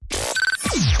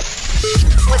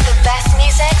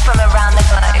music from around the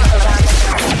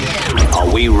globe. Are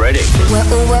we ready? Where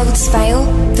all worlds fail,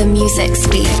 the music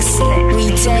speaks.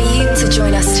 We dare you to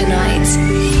join us tonight.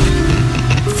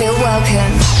 Feel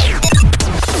welcome.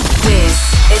 This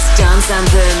is Dance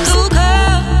Anthems. Ooh,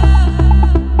 girl,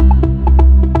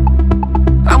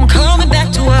 I'm coming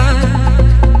back to work.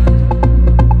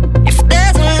 If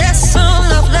there's a lesson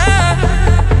I've learned,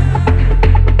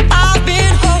 I've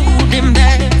been holding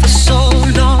back for so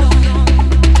long.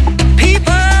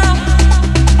 People,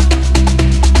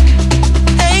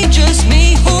 ain't just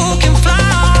me who can fly.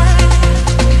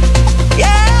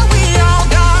 Yeah, we all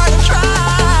gotta try.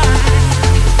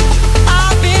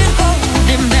 I've been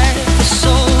holding back for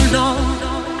so long.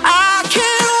 I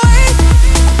can't wait.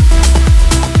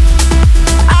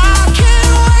 I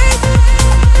can't wait.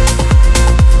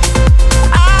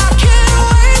 I can't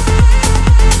wait.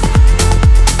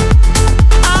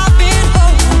 I've been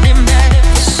holding back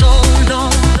for so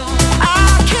long.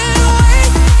 I can't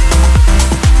wait.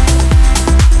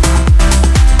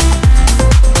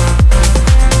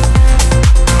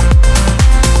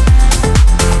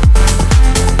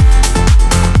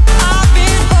 I've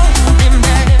been holding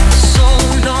back for so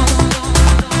long.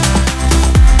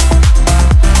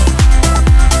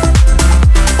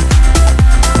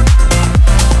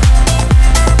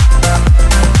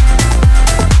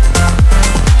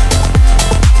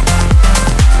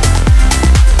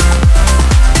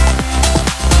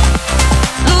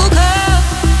 Look up,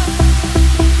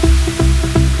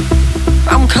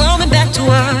 I'm coming back to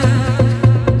work.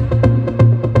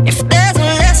 If there's a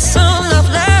lesson I've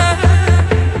learned,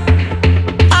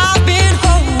 I've been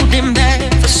holding back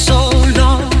for so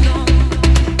long.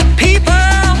 People,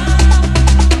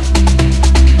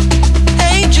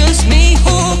 ain't just me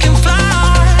who can fly.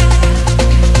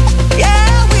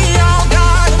 Yeah, we all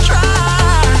gotta try.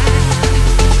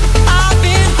 I've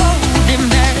been holding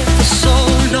back for so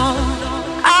long.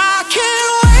 I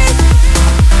can't wait.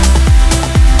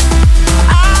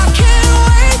 I can't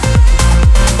wait.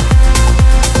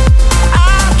 I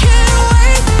can't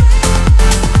wait.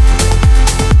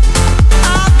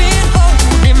 I've been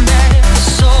holding back for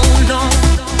so long.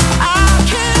 I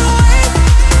can't wait.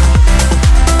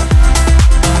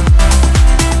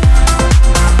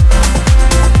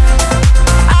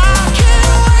 I can't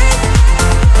wait.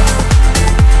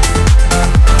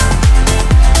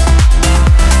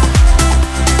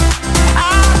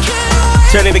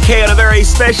 Turning the key on a very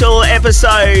special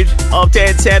episode of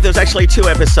Dance Anthems, actually 2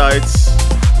 episodes.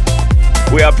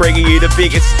 We are bringing you the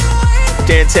biggest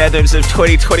Dance Anthems of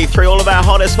 2023, all of our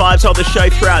hottest vibes on the show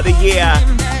throughout the year.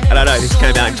 And I know this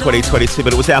came out in 2022,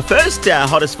 but it was our first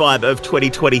hottest vibe of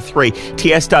 2023.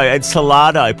 TIESTO and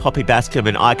SOLARDO, Poppy Baskomb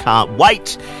and I Can't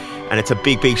Wait. And it's a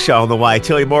big, big show on the way.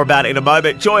 Tell you more about it in a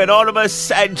moment. Joy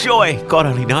Anonymous and Joy, God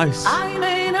only knows. I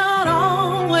may not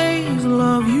always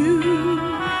love you,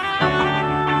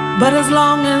 but as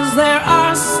long as there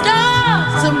are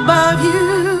stars above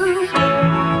you,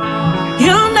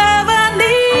 you'll never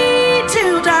need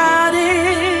to doubt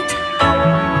it.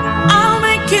 I'll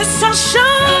make you so sure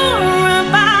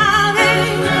about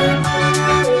it.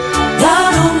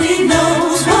 God only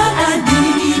knows what I'd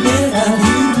be without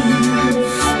you.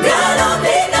 God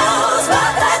only knows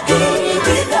what I'd be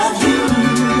without you.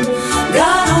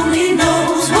 God only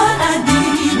knows what I'd be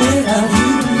without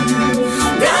you.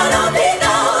 God only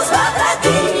knows what I'd be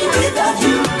without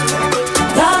you.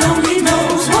 God only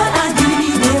knows what I'd be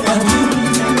without you.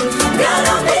 God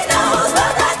only knows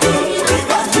what I'd be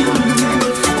without you.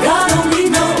 God only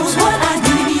knows what I'd be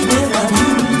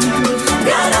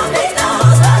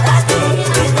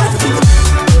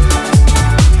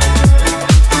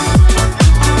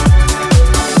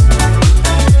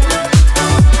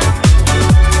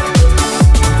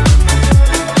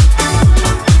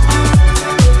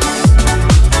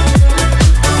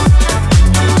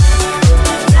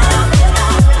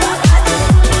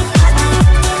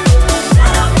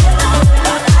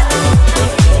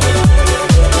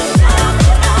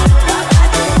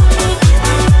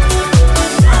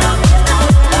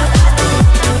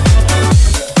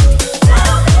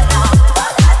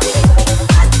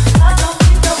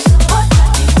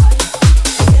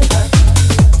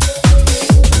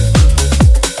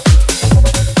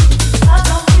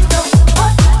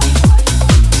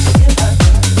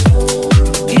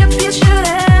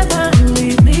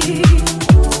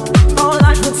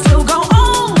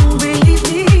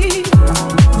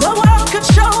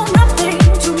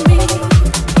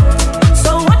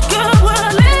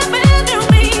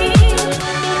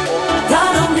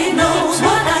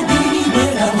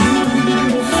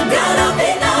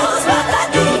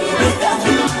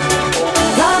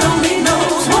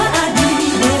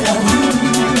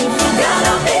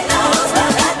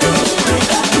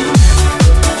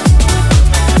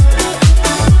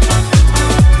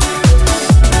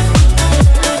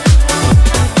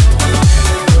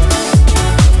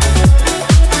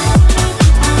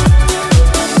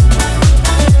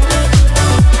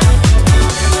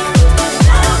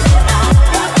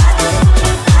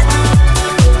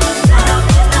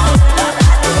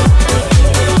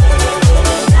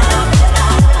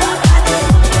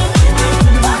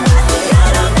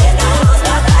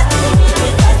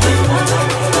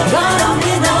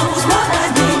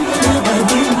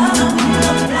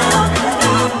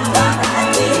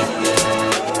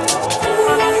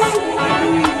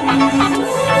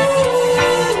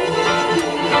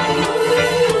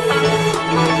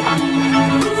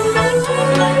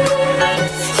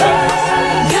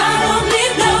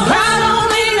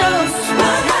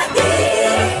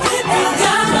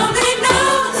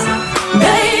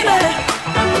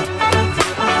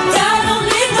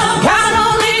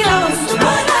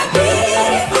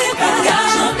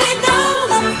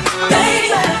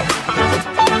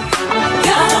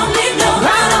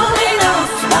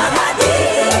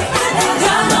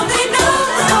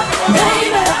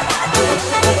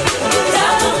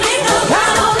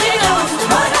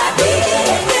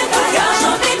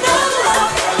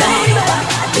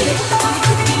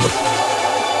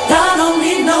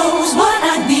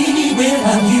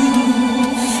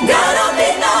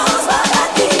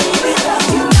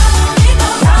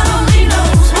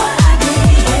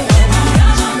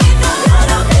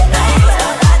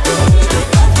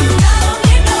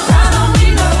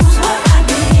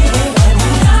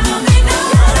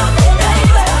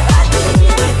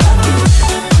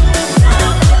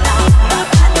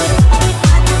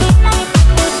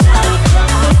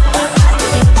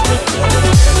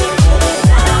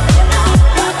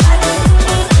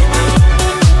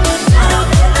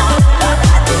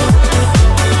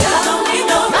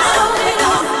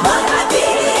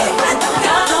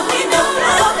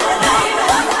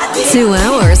 2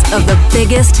 hours of the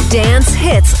biggest dance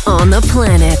hits on the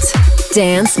planet.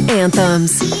 Dance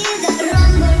Anthems.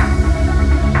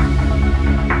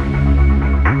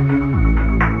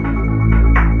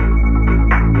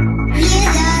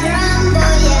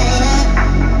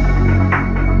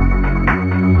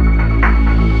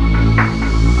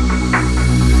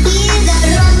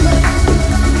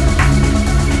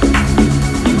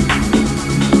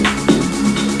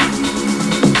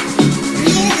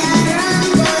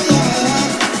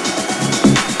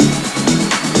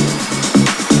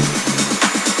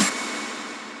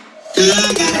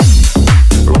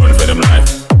 Run for them life.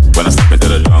 When I step into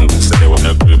the jungle, say they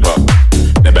wanna group up.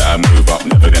 They better move up,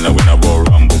 never gonna win a Royal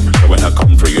Rumble. So when I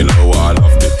come through, you know what I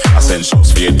loved it. I send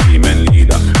shots for your team and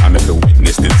leader. I make a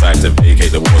witness inside to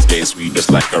vacate. The war's getting sweet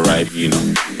just like a ride, you know.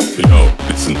 Yo,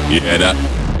 listen, you hear that?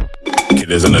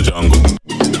 Killers in the jungle.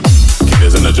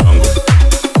 Killers in the jungle.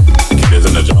 Killers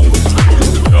in the jungle.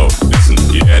 Yo, listen,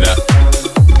 you hear that?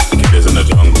 Killers in the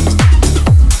jungle.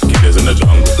 Killers in the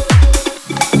jungle.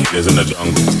 Killers in the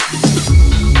jungle.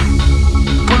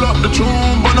 Pull up the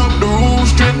tune, burn up the room,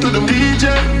 straight to the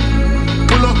DJ.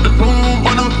 Pull up the tune,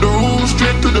 burn up the room,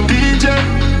 straight to the DJ.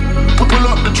 Pull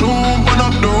up the tune, burn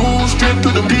up the room, straight to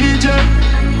the DJ.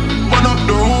 Burn up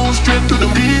the room, straight to the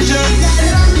DJ.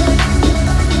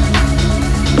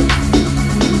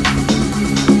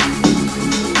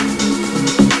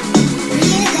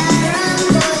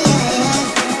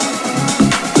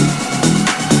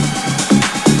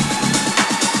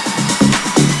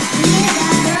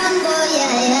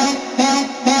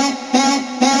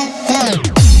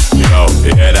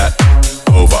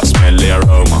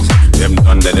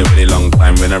 Dead a really long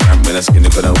time when I ramp when I skinny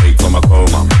couldn't wake from a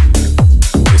coma.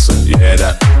 Listen, you hear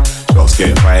that? Shots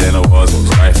get fired in the walls,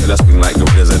 rifle that's been like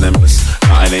gorillas and endless.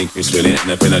 Nothing ain't Chris really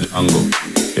end up in the jungle.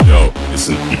 Yo,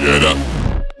 listen, you hear that?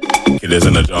 Killers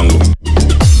in the jungle.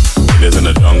 Killers in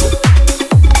the jungle.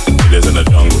 Killers in the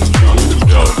jungle.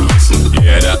 Yo, listen, you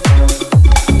hear that?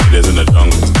 Killers in the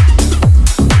jungle.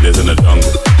 Killers in the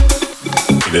jungle.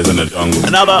 Killers in the jungle.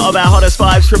 Another of our hottest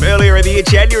vibes from earlier in the year,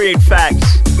 January in fact.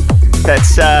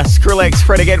 That's SKRILLEX,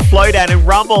 Fred again, FLOWDAN and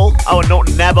Rumble. Oh, and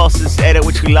Norton NAVOS' edit,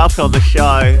 which we loved on the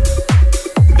show.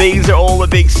 These are all the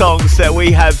big songs that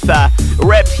we have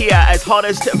repped here as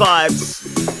hottest vibes,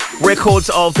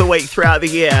 records of the week throughout the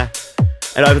year.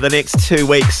 And over the next 2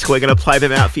 weeks, we're going to play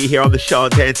them out for you here on the show on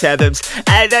Dance Anthems.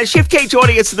 And Shift Key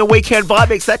joining us in the weekend vibe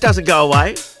mix. That doesn't go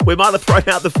away. We might have thrown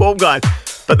out the form guide,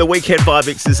 but the weekend vibe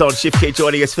mix is on. Shift Key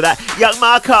joining us for that. Young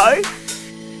Marco.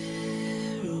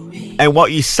 And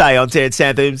What You Say on Dance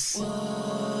Anthems.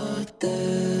 What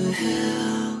the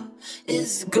hell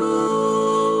is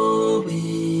going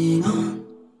on?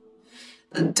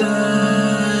 The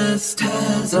dust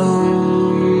has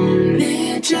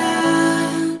only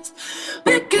just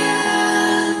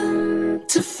begun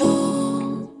to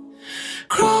fall.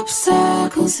 Crop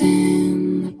circles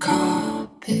in the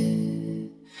carpet,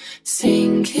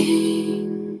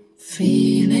 sinking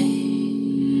feeling.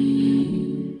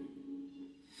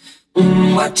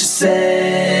 What you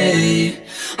say?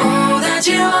 Oh, that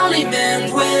you only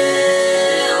meant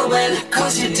well, well,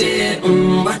 'cause you did.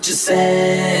 What you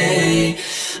say?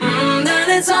 That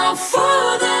it's all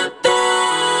for the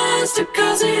best,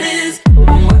 'cause it is.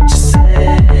 What you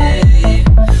say?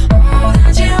 Oh,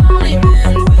 that you only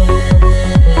meant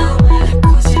well, well,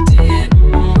 'cause you did.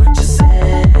 What you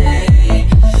say?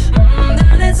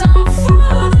 That it's all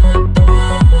for the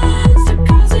best,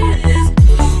 'cause it is.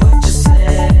 What you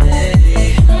say?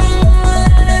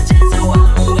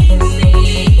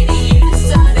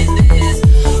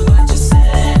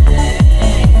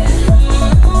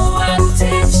 What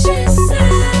did she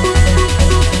say?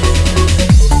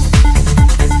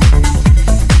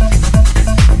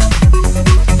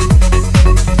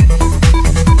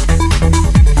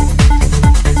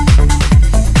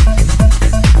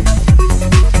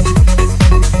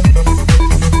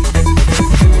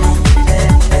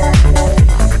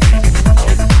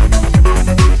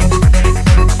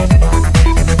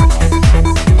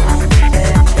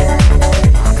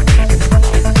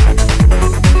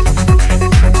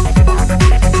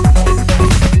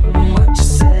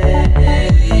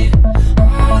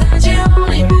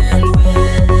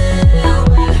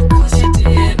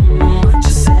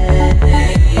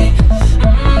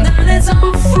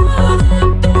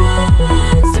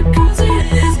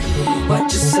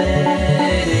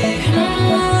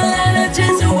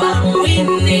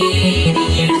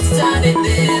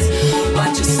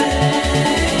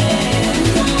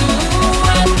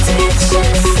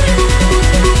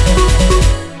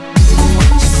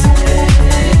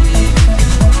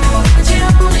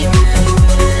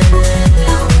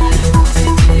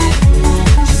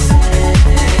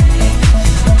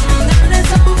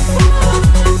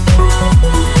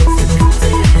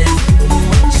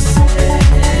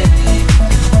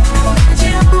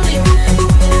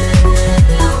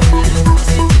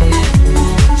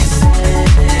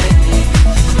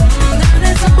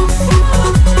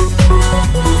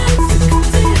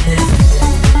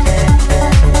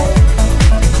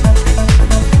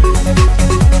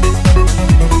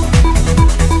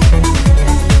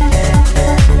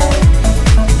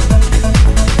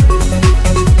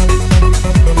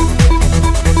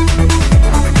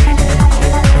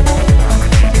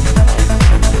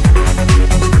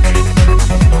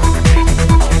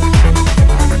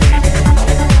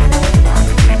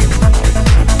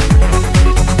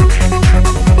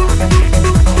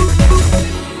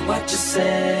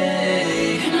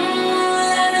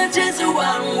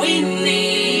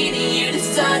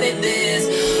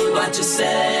 what you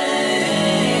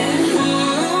say.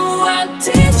 What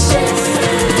did you say?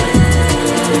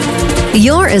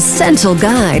 Your essential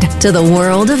guide to the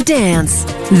world of dance.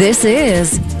 This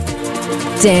is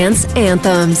Dance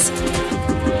Anthems.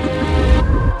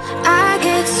 I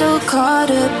get so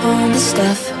caught up on the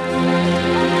stuff,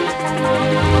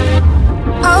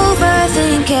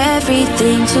 overthink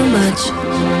everything too much.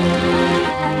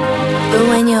 But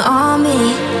when you're on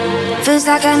me, feels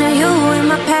like I knew you in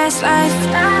my past life.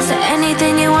 So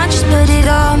anything you want, just put it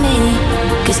on me.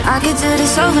 Cause I could do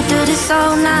this over, do this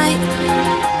all night.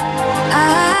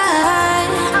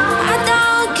 I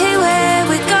don't care where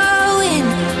we're going,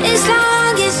 as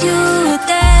long as you're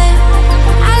there.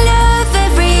 I love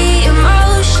every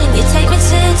emotion. You take me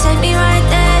right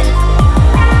there.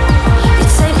 You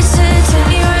take me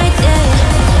right there.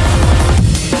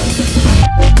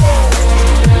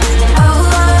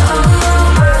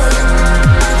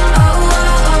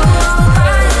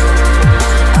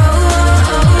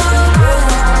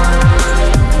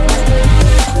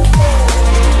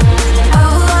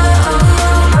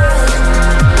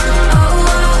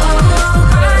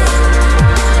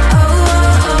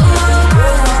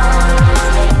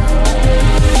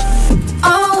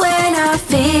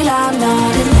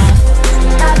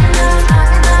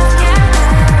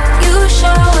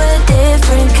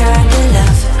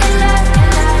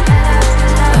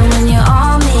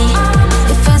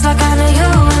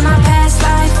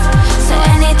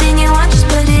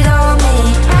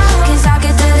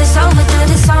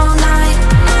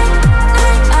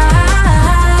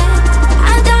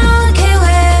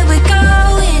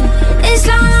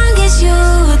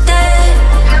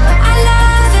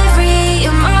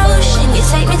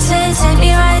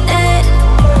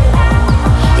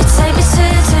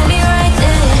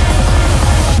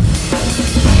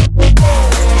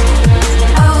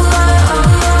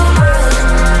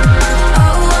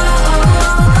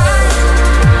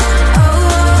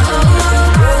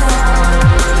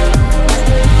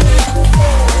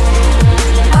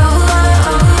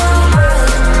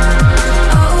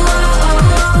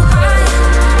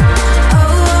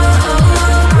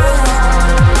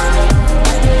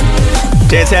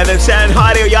 Anthems, and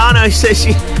Heidi Oyano says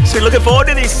she's been looking forward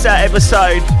to this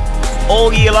episode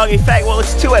all year long. In fact, well,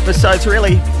 it's 2 episodes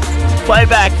really. Play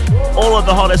back all of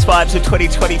the hottest vibes of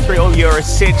 2023, all your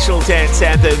essential dance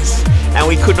anthems. And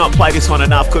we could not play this one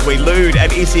enough, could we? LUUDE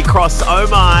and ISSEY cross Oh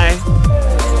My.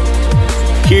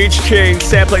 Huge tune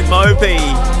sampling MOBY.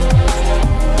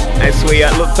 As we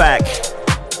look back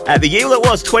at the year that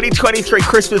was 2023,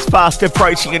 Christmas fast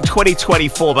approaching in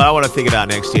 2024, but I want to think about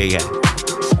next year, yeah.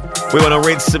 We want to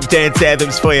rinse some dance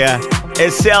anthems for you.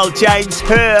 ESSEL, James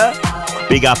HURR,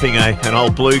 big upping an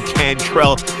old blue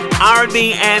Cantrell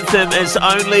R&B anthem as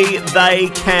only they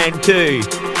can do.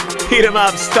 Hit 'em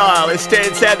up style, it's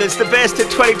dance anthems, the best of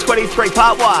 2023,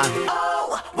 part 1.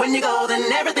 Oh, when you go, then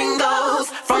everything goes,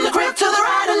 from the crib to the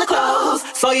ride and the clothes.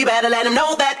 So you better let him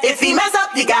know that if he mess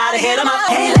up, you gotta hit him up.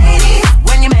 Hey ladies,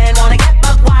 when your man wanna get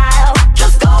buck wild,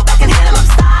 just go back and hit him up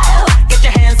style. Get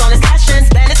your hands on his cash and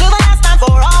spend it to the last time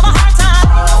for all the hard times.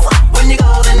 Oh, when you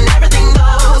go, then everything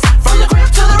goes, from the crib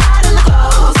to the ride and the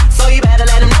clothes. So you better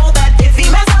let him know that if he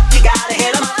mess up, you gotta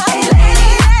hit him up. Hey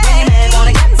ladies, when your man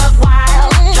wanna get buck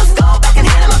wild, just go back and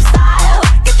hit him up style.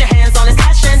 Get your hands on his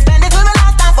cash and spend it to the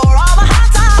last time for all the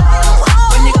hard times. Oh,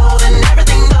 when you go, then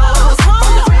everything goes, from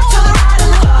the crib to the ride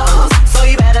and the clothes. So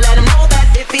you better let him know that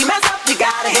if he mess up, you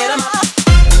gotta hit him up.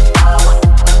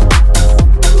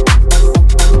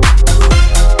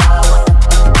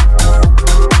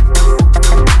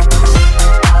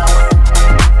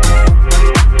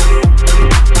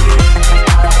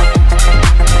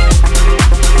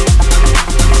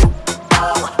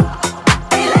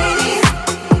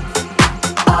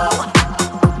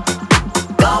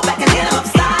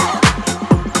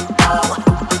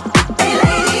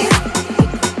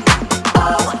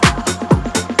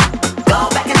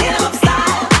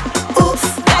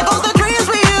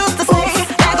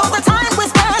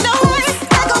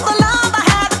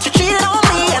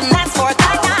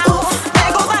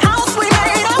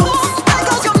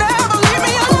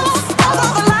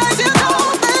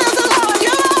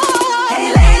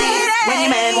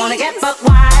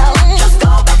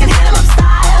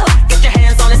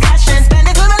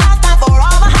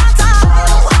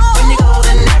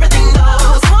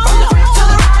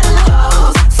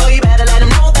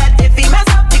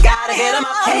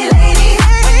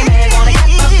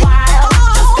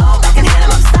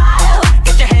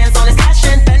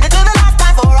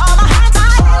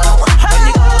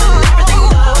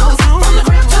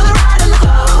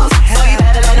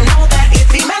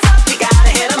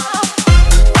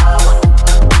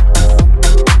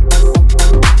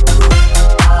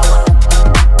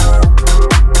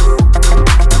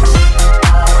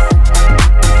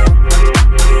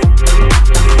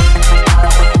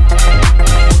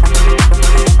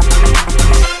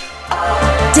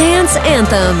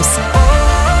 Anthems.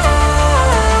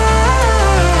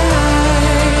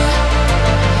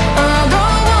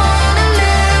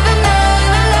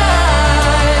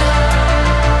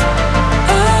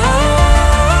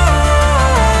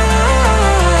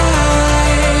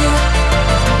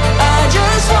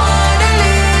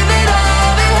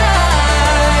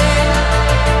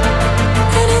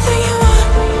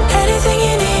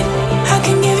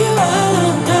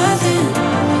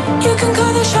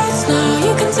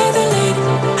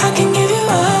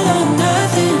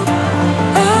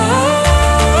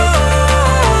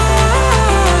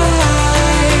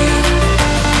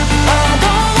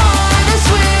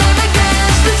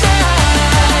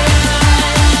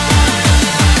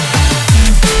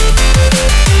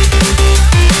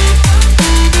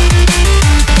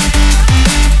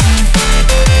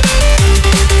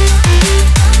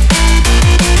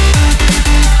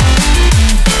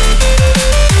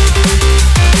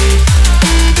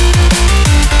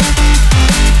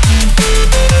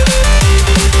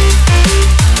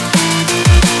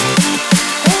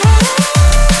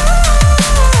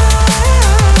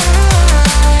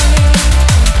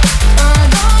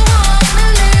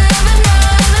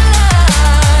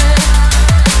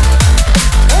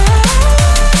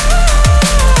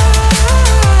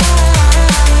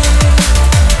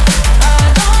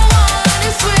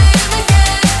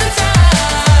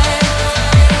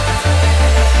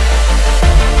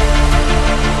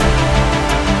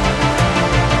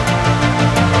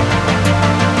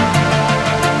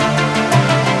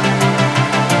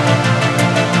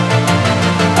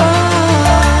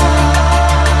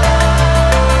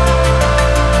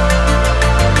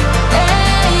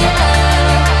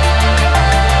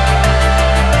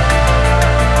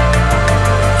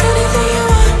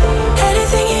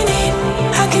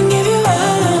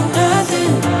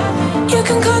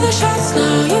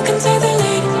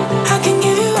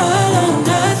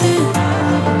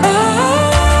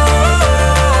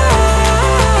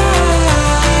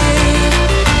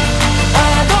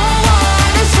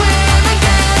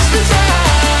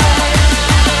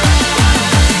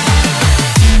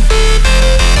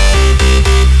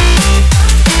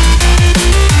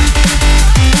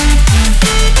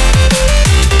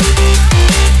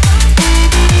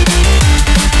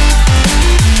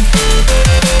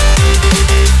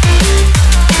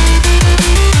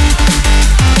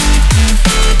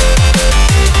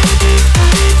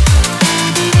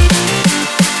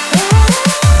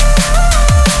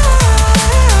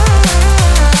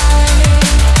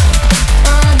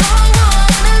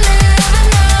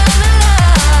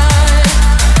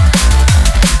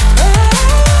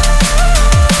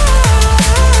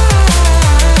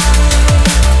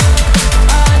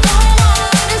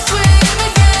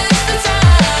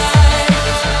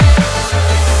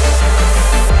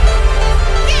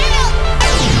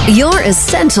 Your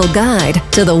essential guide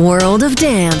to the world of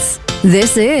dance.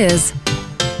 This is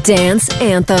Dance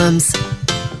Anthems.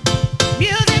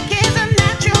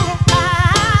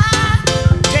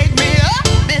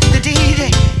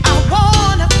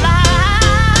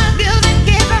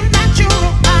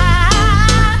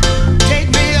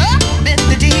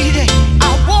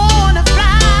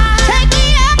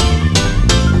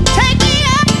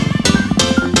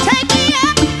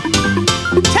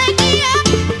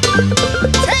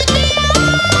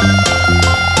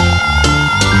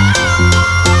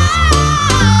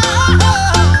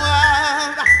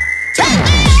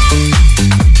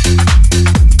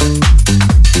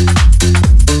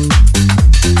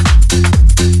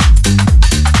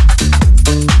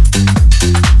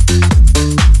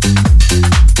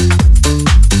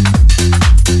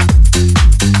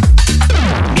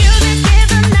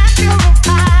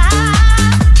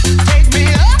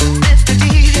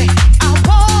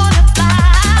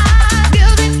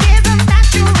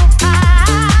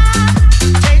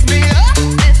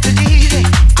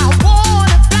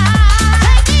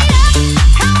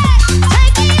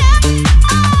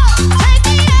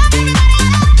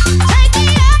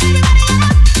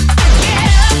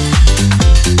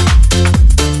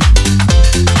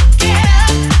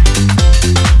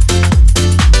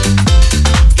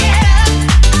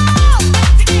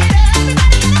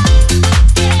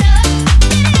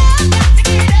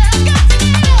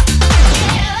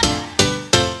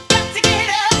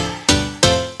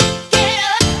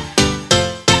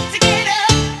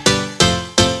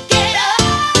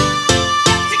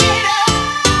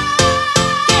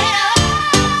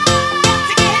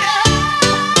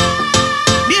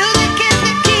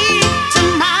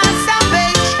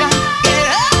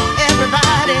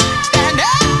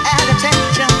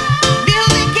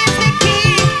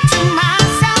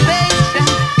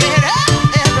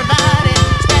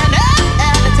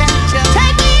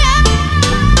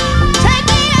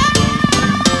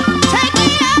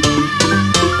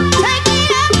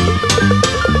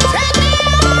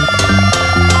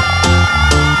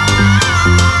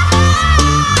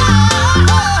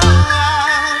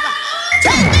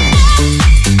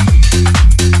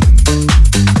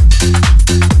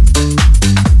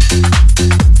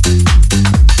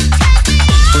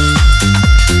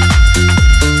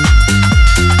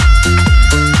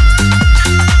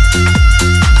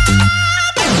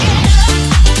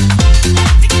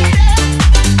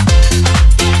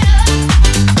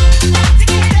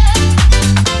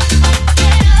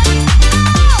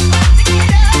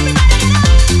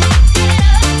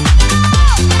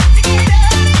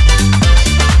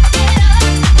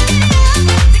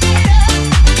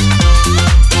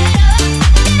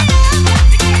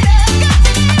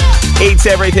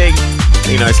 beats everything.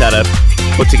 He knows how to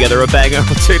put together a banger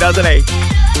or two, doesn't he?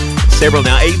 Several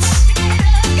now. Eats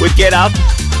with Get Up.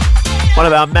 One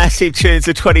of our massive tunes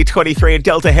of 2023, and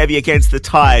Delta Heavy Against the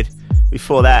Tide.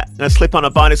 Before that, and a slip on a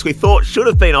bonus we thought should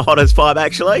have been a hottest vibe,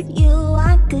 actually. You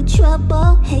are good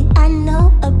trouble. Hey, I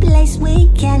know a place we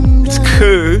can go. It's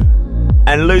K3y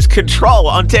and Lose Control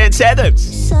on Dance Anthems.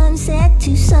 Sunset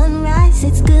to sunrise,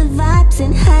 it's good vibes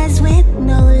and highs with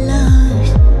no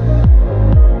lows.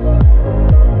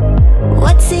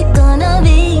 What's it gonna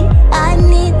be? I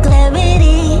need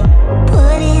clarity.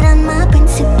 Put it on my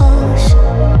principles.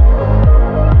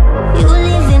 You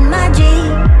live in my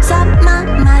dreams, up my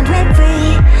mind rent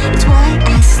free. It's why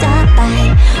I stop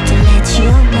by to let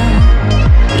you know.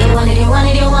 You want it, you want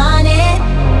it, you want it.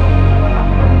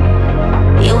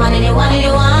 You want it, you want it,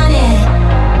 you want it.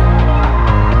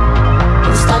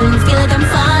 I'm starting to feel like I'm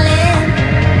falling.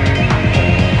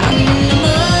 I'm in the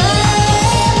mood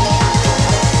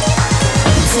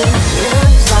to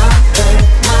lose all of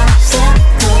my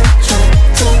self-control.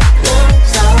 To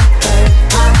lose all of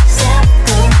my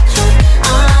self-control.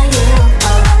 Are you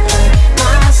all of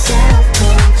my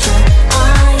self-control?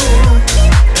 Are you?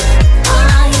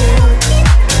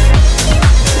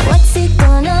 What's it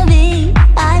gonna be?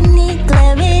 I need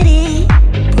clarity.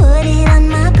 Put it on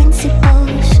my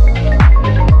principles.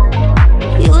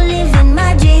 You live in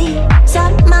my dreams,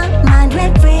 up my mind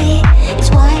rent free. It's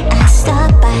why I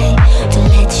stop by to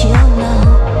let you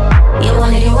know. You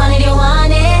want it, you want it, you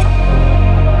want it.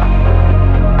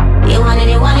 You want it,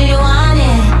 you want it, you want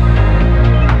it.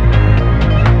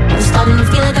 I'm starting to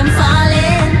feel like I'm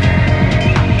falling.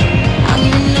 I'm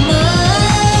in the mood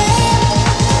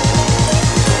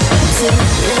to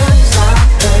lose all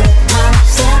of my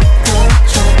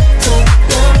self-control. To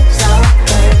lose all of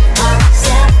my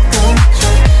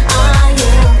self-control. Are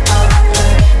you all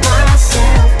of my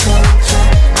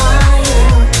self-control? Are you?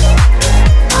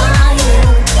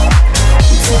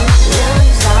 To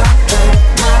lose all of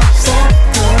my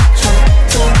self-control.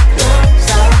 To lose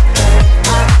all of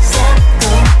my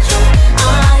self-control.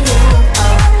 Are you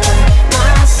all of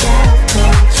my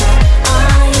self-control?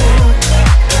 Are you?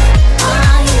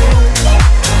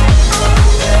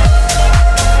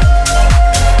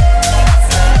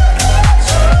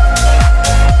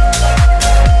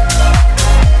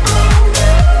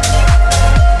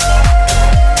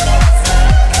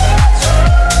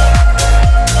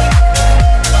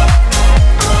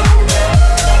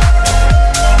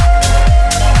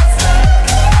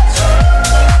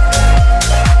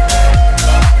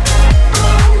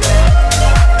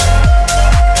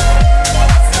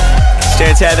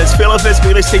 Dance Anthems. Philip has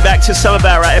been listening back to some of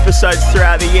our episodes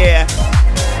throughout the year.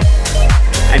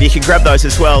 And you can grab those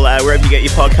as well wherever you get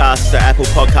your podcasts, Apple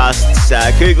Podcasts,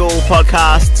 Google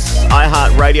Podcasts,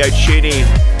 iHeartRadio, TuneIn,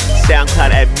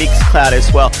 SoundCloud and Mixcloud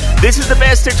as well. This is the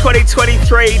best of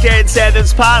 2023 Dance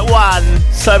Anthems Part 1.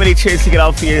 So many tunes to get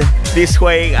on for you this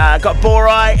week. Got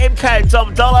BORAI, MK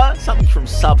and Dolla, something from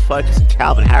Sub Focus and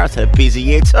Calvin Harris had a busy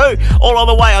year too. All on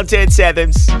the way on Dance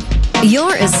Anthems.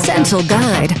 Your essential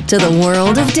guide to the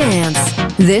world of dance.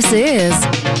 This is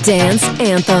Dance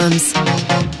Anthems.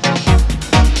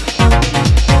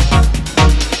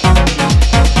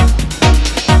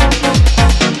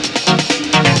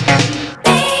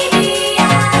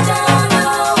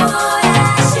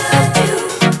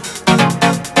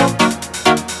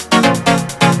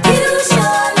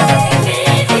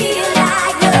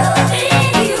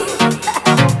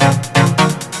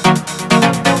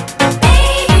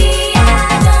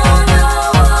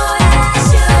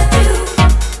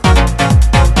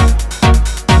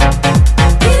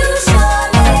 You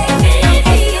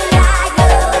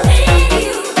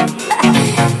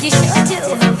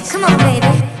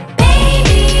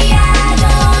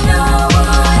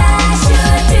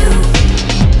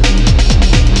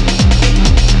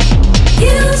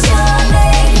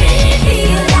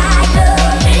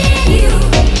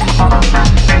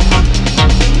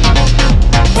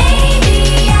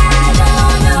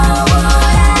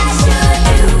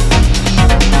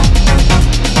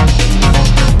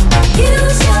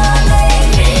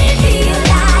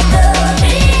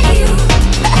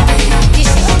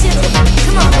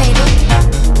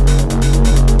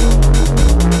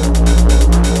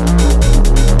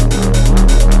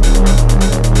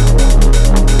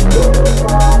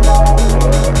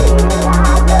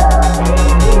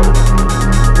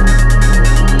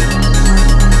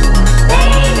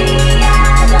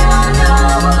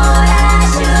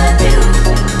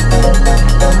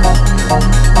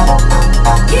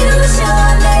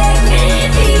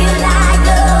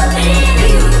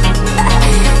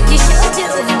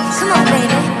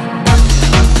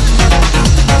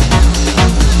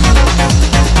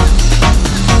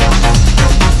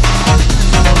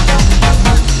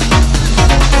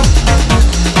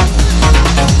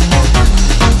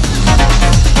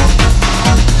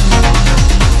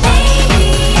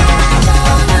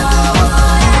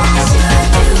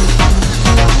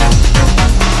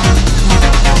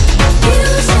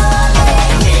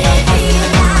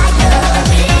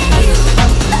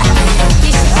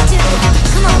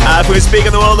Big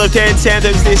in the world of dance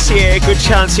anthems this year. Good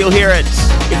chance you'll hear it.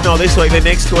 If not this week, then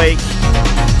next week.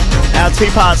 Our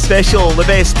two-part special, the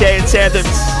best dance anthems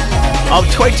of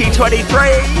 2023.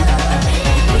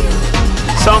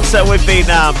 Songs that we've been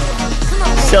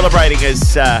celebrating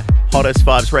as hottest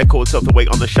vibes records of the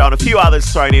week on the show, and a few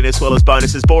others thrown in as well as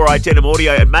bonuses. BORAI, DENHAM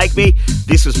Audio, and Make Me.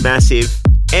 This was massive.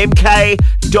 MK,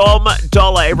 Dom,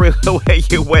 Dolla, everywhere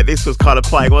you went, this was kind of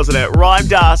playing, wasn't it? Rhyme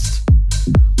Dust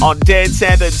on Dance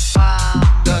Anthems.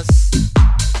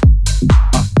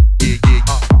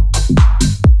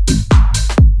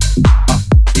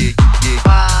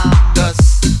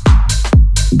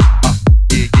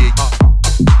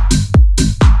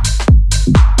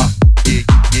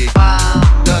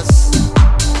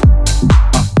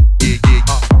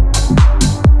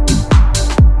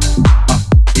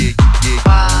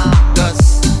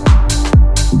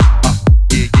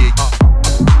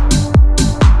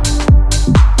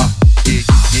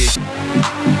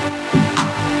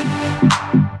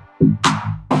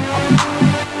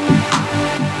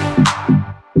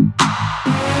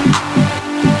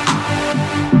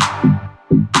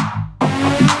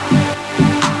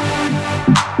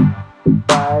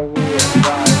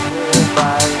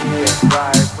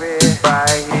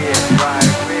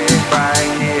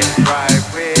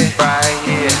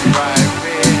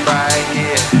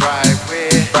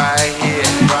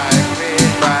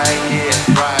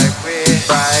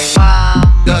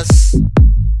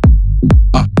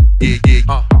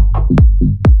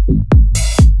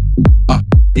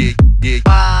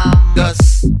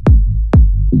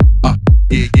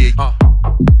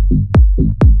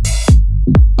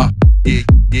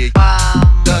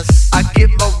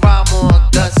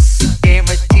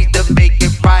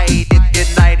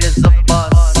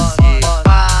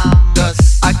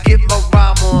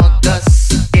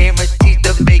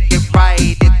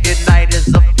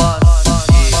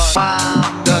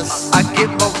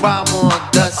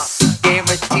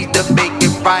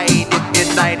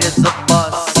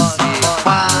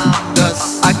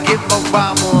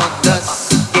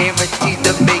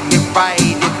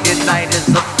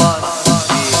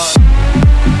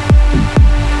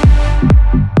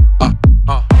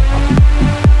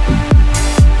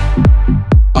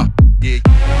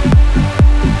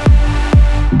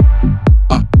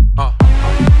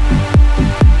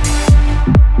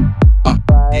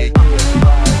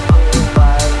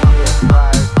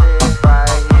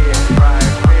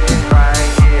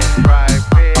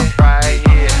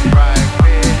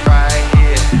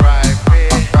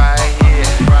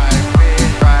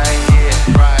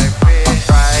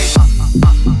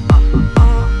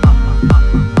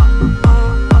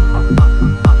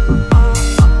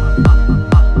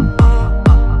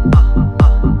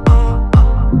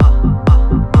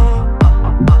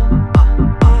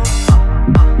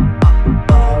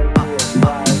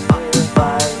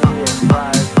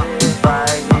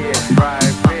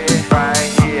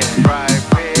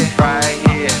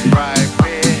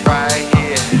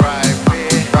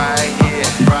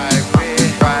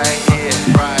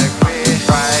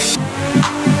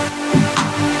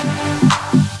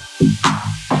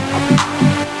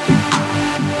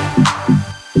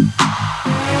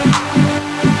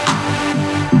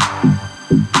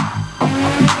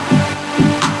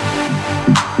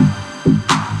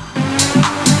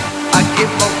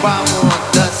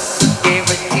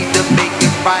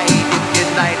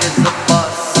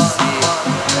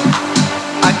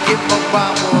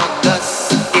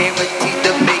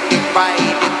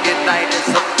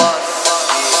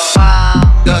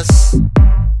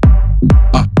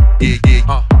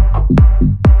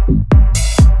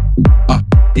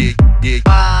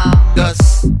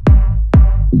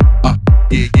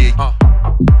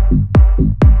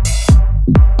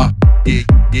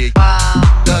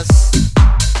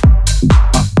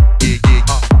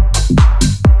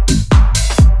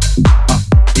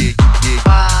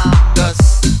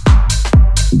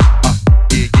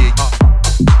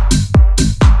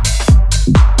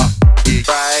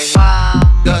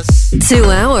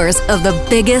 Of the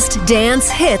biggest dance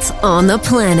hits on the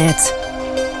planet.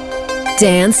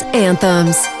 Dance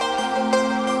Anthems.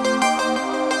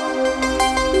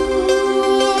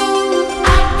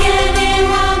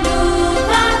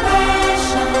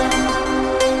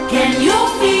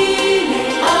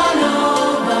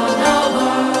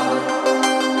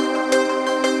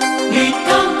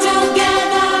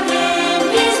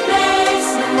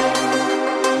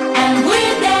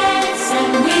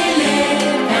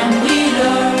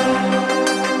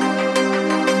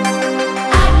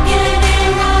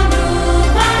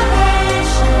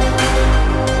 Vibration.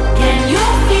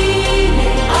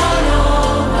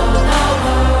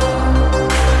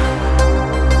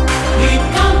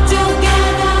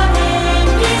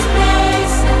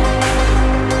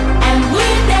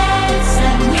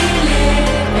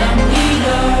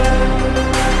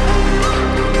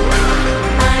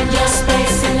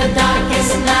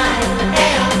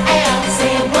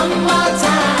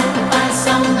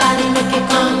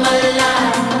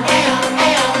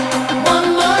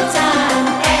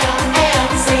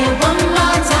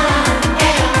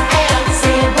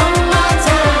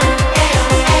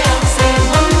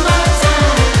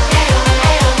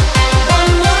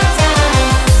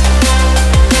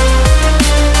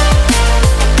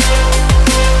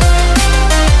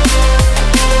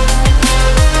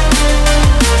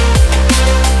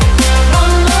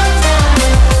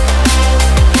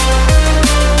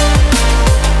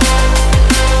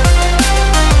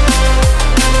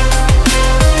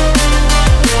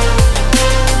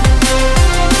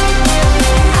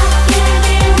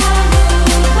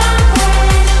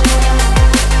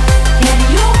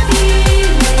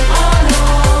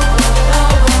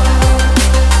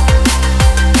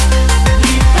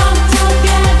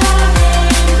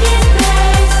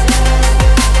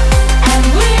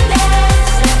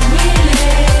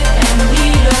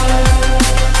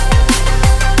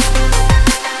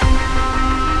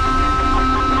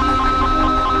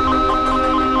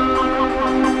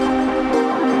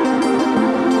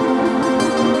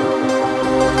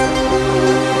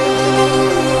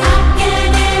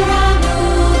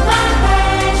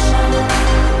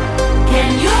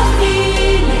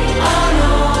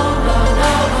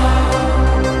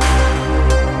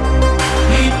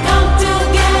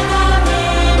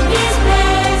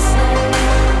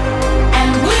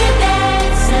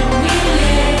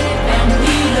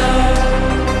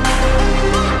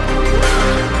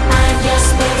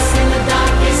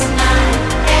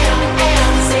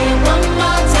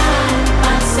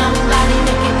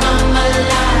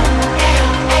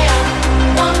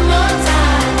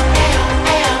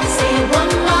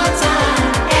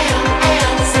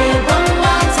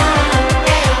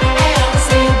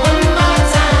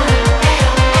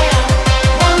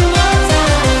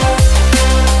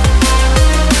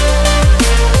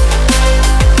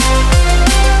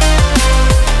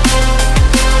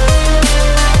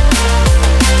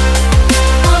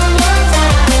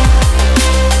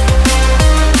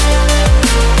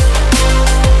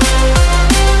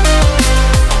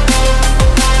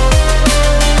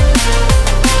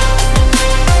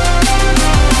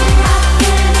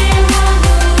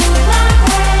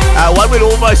 we'd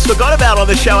almost forgot about on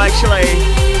the show actually.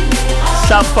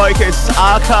 Sub Focus,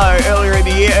 Arco, earlier in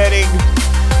the year earning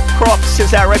props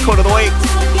as our record of the week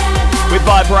with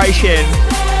Vibration.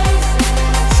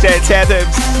 Dance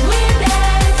Anthems.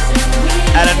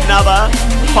 And another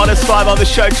hottest vibe on the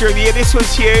show during the year. This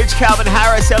was huge. Calvin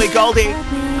Harris, Ellie Goulding,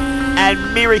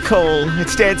 and Miracle.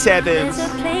 It's Dance Anthems.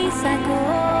 There's a place I go.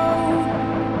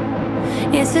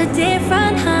 It's a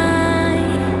different high.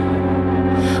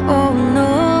 Oh no.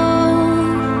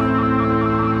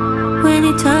 When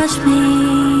you touch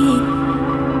me,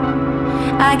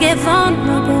 I get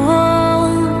vulnerable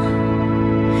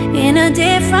in a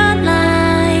different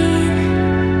light.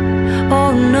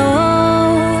 Oh no.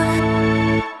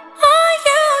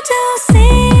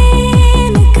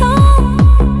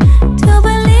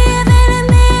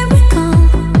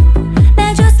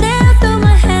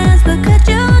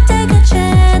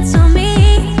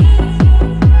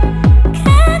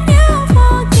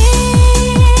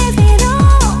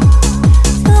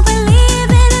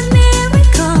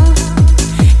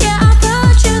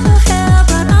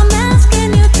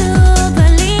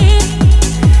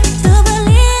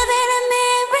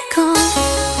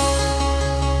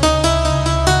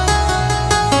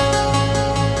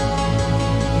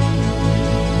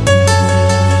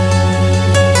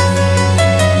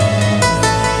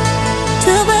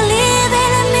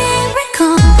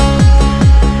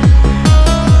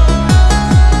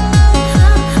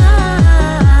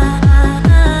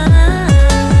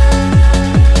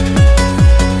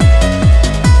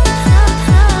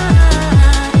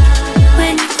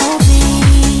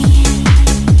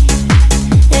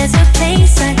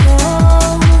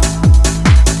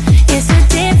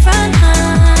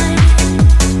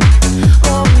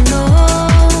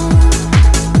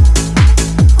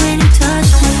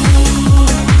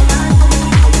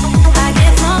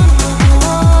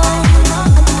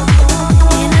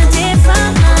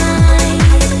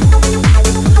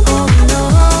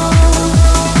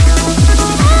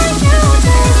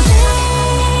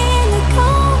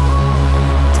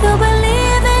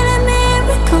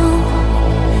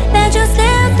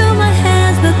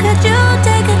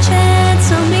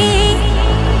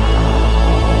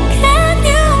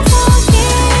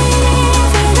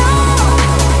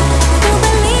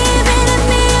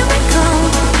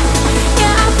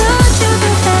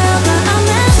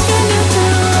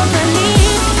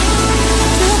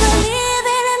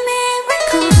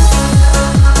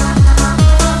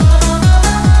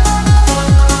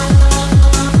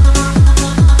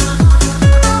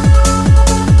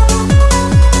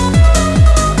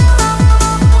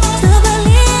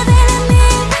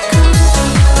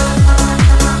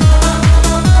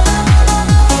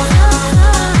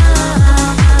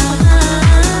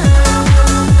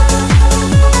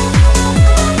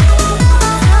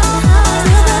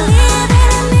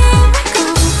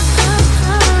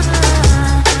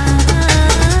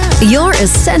 Your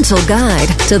essential guide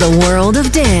to the world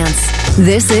of dance.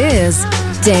 This is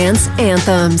Dance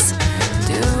Anthems.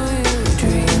 Do you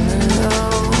dream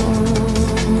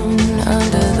alone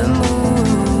under the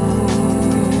moon?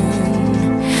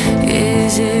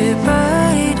 Is it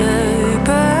brighter,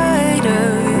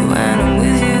 brighter when I'm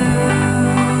with you?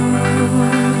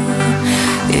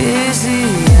 Is the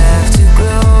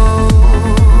afterglow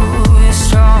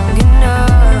strong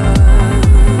enough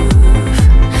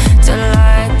to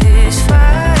light this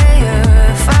fire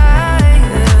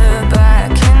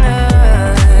back in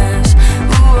us?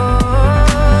 Ooh,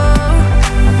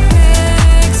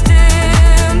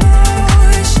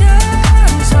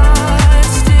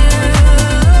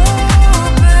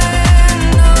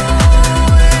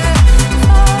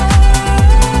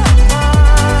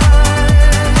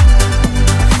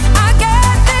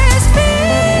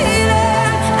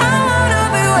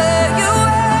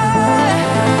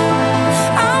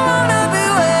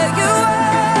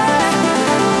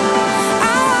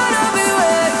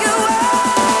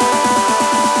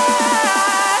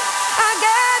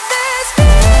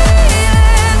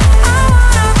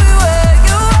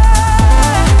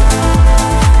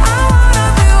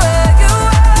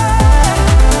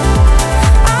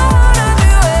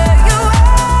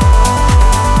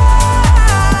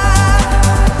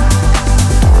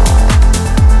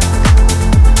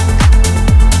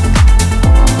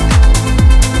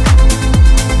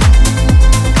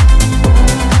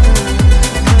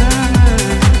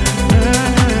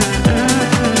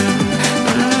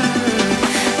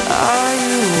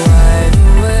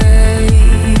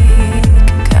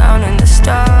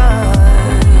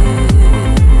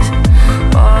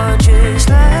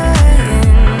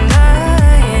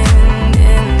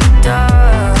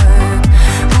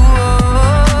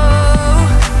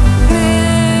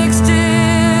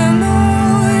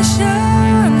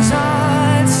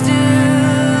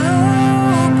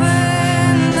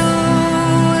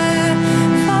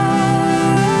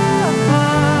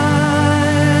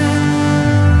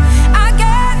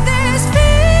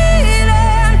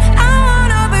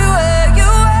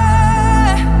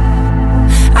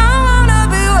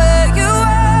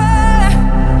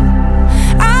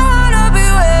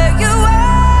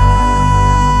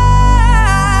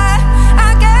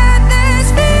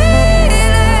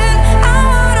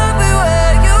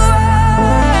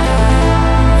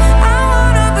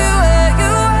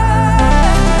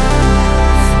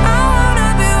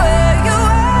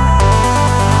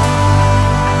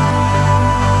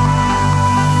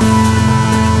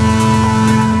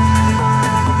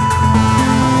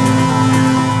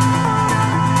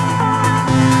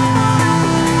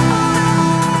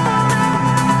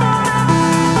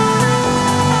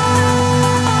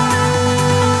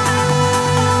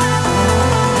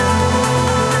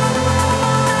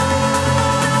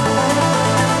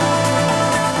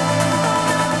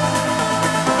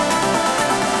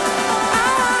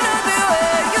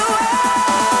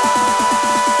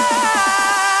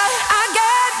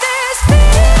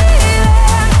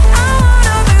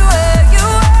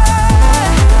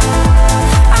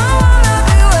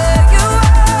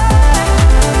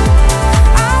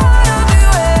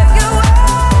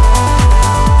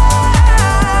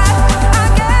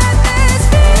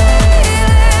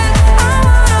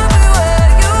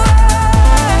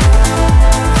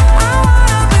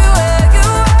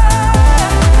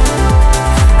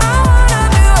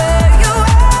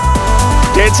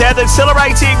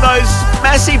 celebrating those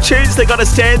massive tunes that got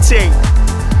us dancing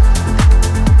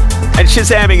and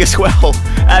shazamming as well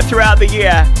throughout the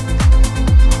year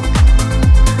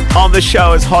on the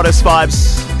show as Hottest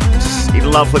Vibes. Just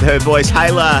in love with her voice.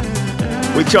 Hayla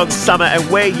with John Summer and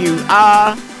Where You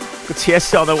Are. Got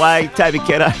TIESTO on the way. David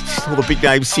Guetta. Just all the big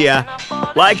names here.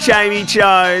 Like Jamie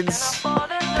Jones.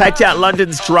 Packed out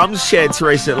London's drum sheds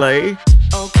recently.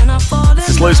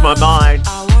 Just lose my mind.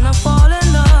 I wanna fall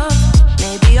in love.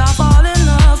 Maybe I'll fall in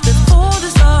love before the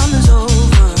summer's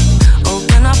over. Oh,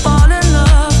 can I fall in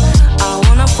love? I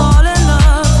wanna fall in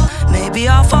love. Maybe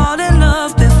I'll fall in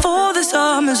love before the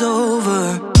summer's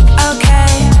over.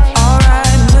 Okay,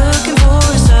 alright, looking for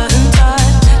a certain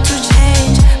type to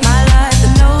change my life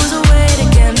and knows a way to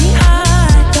get me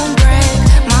high. Don't break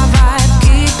my vibe,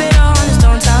 keep it honest,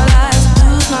 don't tell lies.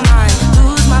 Lose my mind,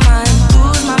 lose my mind,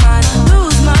 lose my mind,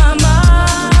 lose my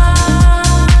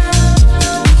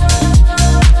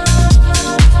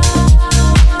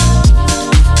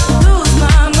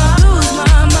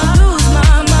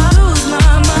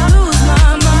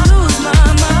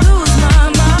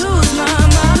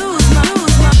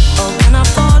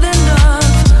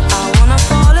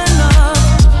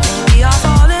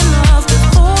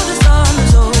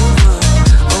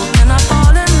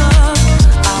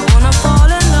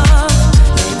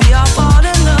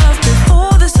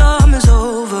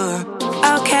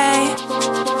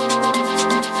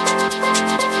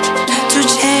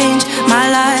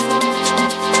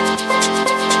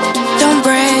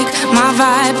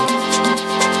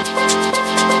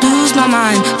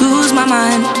lose my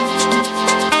mind.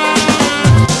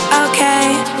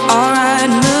 Okay, alright,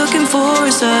 looking for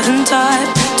a certain type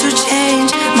to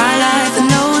change my life and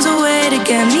knows a way to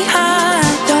get me high.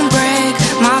 Don't break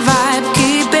my vibe,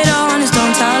 keep it honest,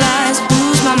 don't tell lies.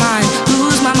 Lose my mind,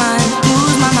 lose my mind,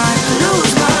 lose my mind,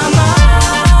 lose my mind.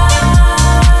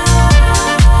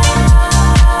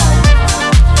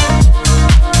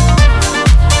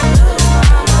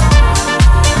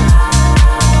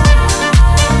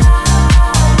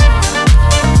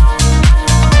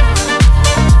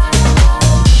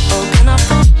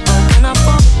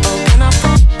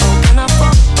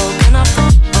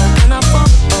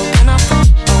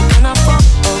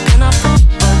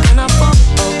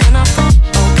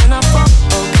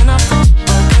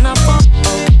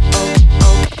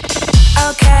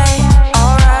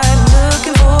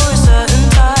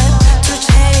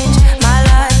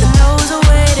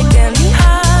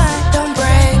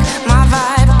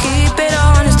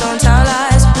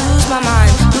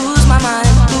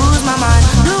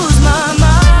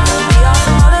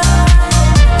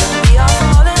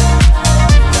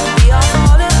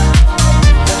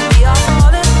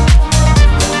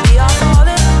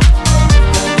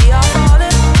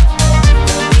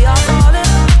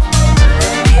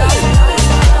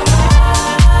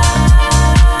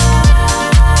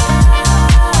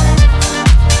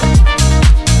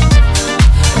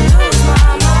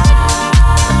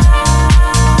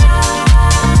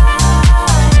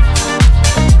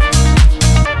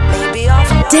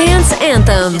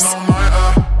 Anthems.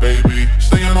 Baby,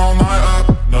 staying all night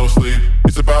up, no sleep.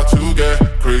 It's about to get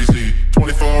crazy.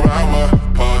 24-hour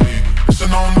party. It's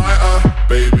an all-nighter,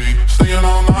 baby. Staying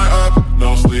all night up,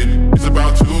 no sleep. It's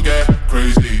about to get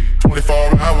crazy.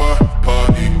 24-hour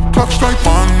party. Clock strike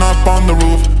 1 up on the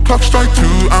roof. Clock strike 2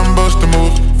 and bust the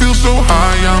move. Feel so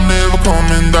high, I'm never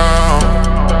coming down.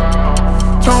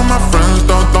 Tell my friends,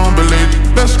 don't be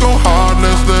late. Let's go hard,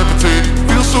 let's levitate.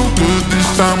 Feel so good,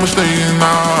 this time we're staying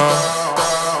out.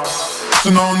 It's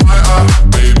an all-nighter,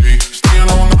 baby. Staying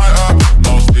all night up,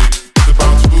 no sleep. It's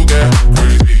about to get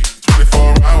crazy.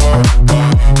 24-hour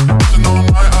party. It's an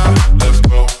all-nighter, let's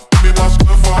go. Give me what's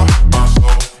good for my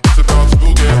soul. It's about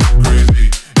to get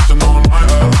crazy. It's an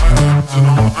all-nighter, it's an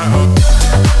all-nighter.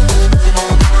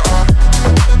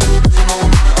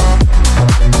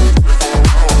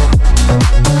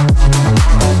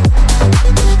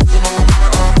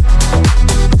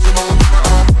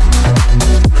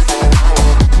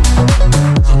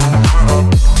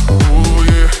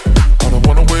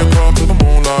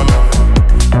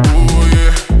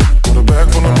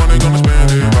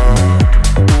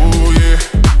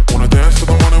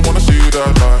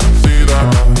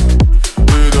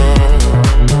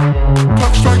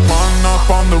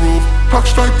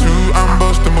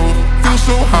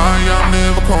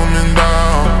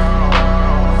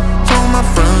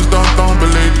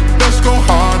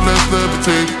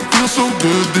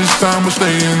 Time we're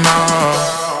staying out.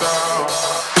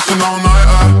 It's an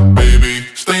all-nighter, baby.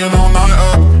 Staying all night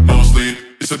up, no sleep.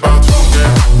 It's about to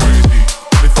get crazy.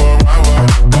 24-hour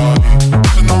party.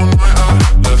 It's an all-nighter,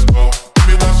 let's go. Give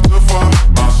me what's good for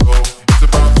my soul. It's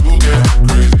about to get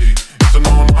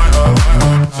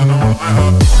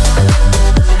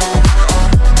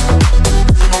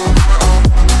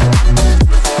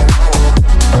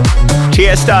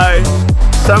TIESTO.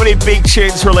 So many big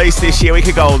tunes released this year. We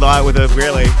could go all night with them,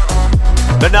 really.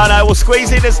 But no, we'll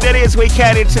squeeze in as many as we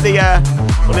can into the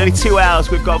nearly 2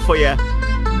 hours we've got for you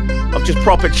of just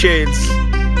proper tunes.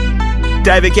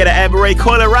 David Guetta, Anne-Marie,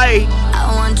 Leray.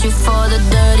 I want you for the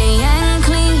dirty and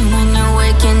clean. When you're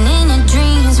waking in your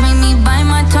dreams, make me bite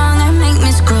my tongue and make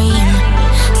me scream.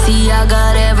 See, I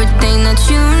got everything that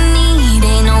you need.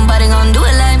 Ain't nobody gonna do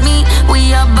it like me.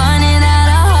 We are burning at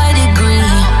a high degree.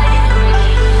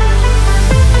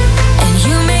 And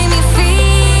you make me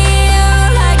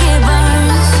feel like it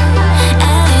burns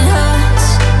and it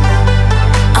hurts.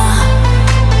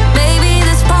 Baby,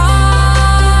 this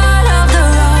part of the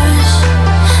rush.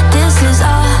 This is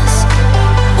us.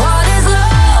 What is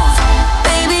love?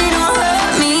 Baby, don't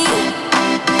hurt me.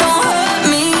 Don't hurt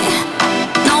me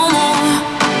no more.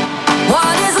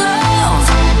 What is love?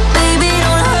 Baby,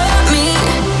 don't hurt me.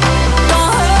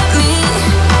 Don't hurt me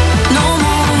no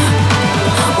more.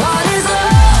 What is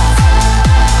love?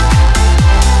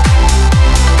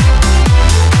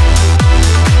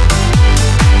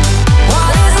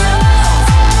 What is love?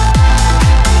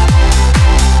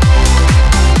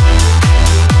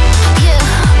 Yeah,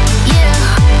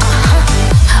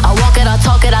 I walk it, I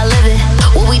talk it, I live it.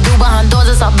 What we do behind doors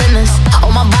is our business.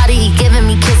 On my body, he giving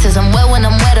me kisses. I'm wet when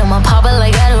I'm wet, I'm popping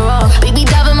like Adderall. Baby,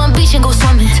 dive in my beach and go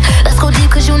swimming. Let's go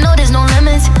deep, cause you know there's no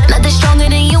limits. Nothing stronger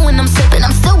than you when I'm sipping.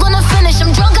 I'm still gonna finish,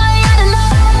 I'm drunk, I ain't had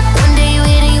enough. One day you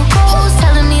hit and you ghost,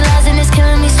 telling me lies and it's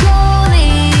killing me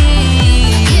slowly.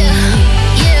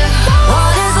 Yeah.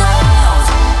 What is love?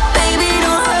 Baby,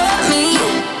 don't hurt me.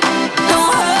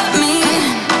 Don't hurt me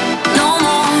no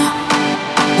more.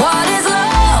 What is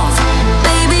love?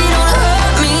 Baby, don't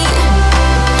hurt me.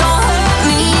 Don't hurt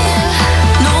me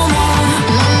no more.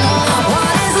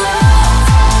 What is love?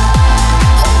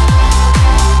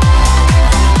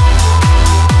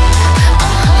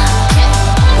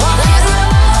 What is love?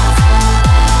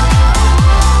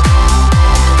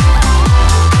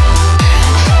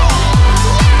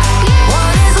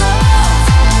 What is love?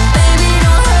 Baby,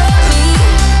 don't hurt me.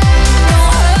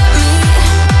 Don't hurt me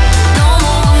no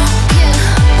more.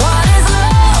 What is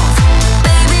love?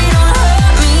 Baby, don't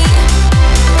hurt me.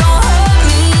 Don't hurt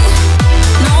me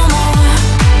no more.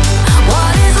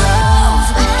 What is love?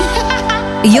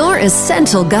 Your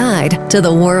essential guide to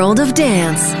the world of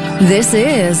dance. This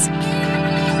is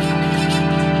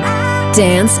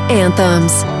Dance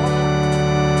Anthems.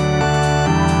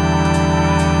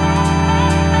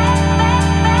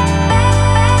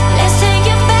 Let's take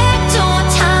it back to a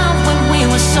time when we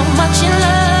were so much in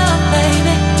love,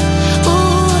 baby.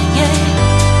 Ooh, yeah.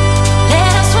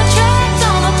 Let us retract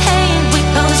all the pain. We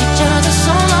knows each other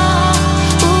so long.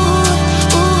 Ooh,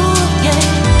 yeah.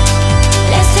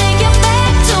 Let's take it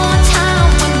back to a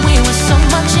time when we were so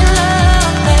much in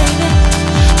love, baby.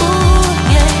 Ooh,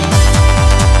 yeah.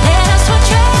 Let us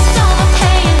retract all the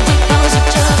pain. We knows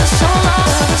each other so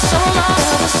long, so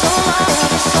long, so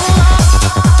long, so long.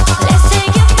 Let's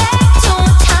take it back to a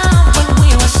time when we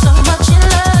were so much in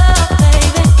love,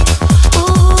 baby.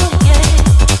 Ooh, yeah.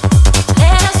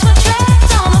 Let us retract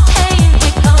all the pain. We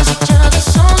knows each other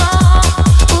so long.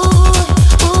 Ooh,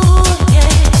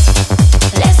 yeah.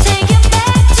 Let's take it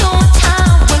back to a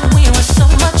time when we were so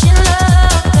much in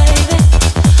love, baby.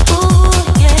 Ooh,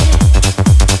 yeah.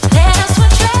 Let us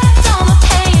retract all the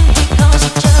pain. We knows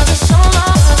each other so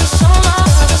long, so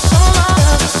long, so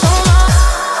long, so long.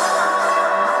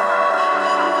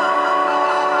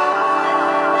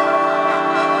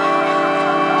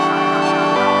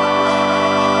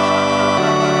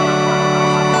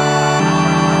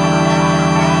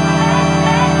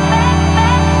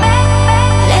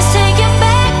 Let's take it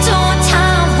back to a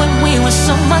time when we were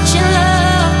so much in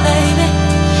love, baby.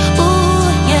 Ooh,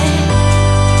 yeah.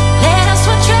 Let us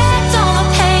retract all the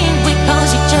pain. We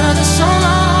knows each other so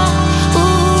long.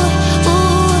 Ooh,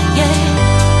 yeah.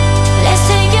 Let's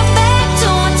take it back to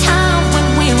a time when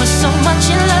we were so much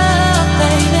in love,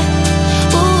 baby.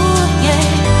 Ooh, yeah.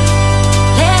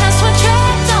 Let us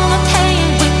retract all the pain.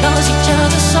 We knows each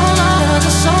other so long,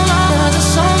 so long,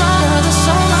 so long,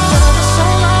 so long, so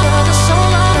long, so long, so long, so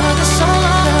long, so long,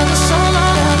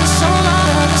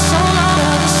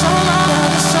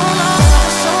 so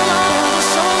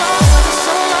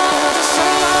long, so long,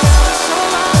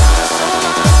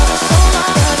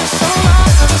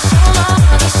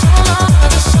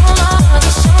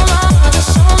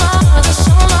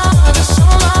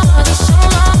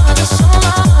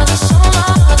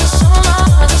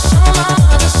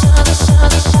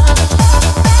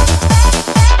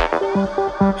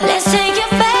 Let's take it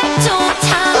back to a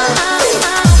time.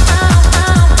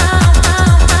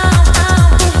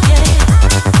 Yeah.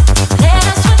 Let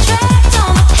us retract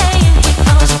all the pain. We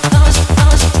know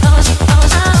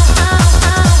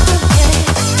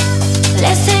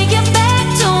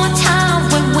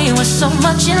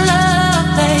much in love,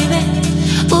 baby.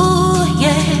 Ooh,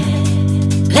 yeah.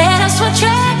 Let us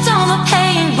retract all the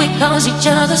pain. We cause each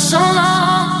other so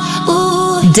long.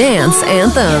 Ooh, Dance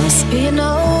anthems. yeah. You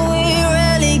know we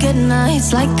rarely get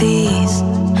nights like these,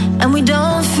 and we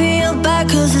don't feel bad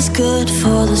cause it's good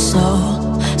for the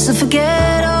soul. So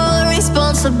forget all the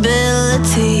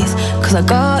responsibilities, cause I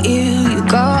got you, you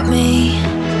got me.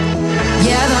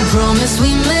 Yeah, that promise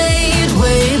we made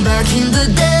way back in the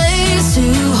days to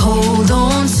hold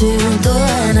on to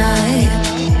the night.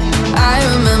 I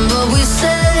remember we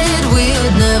said we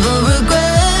would never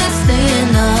regret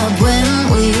staying up when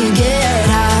we get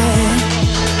high.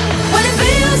 When it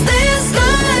feels this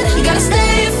good, you gotta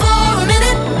stay for a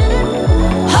minute.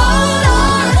 Hold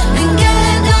on and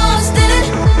get lost in it.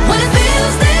 When it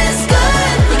feels this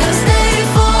good, you gotta stay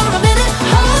for a minute.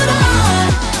 Hold on,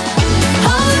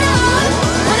 hold on.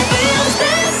 When it feels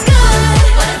this good,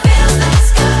 when it feels this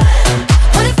good,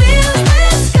 when it feels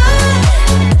this good,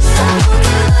 so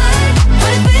good.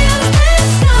 When it feels this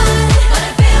good, when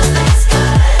it feels this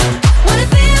good, when it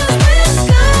feels this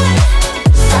good,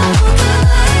 so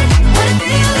good. When it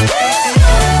feels this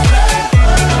good.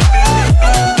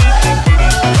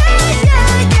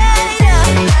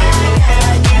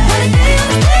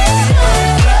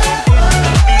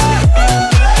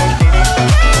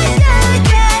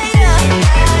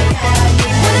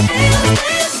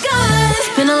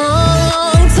 It's been a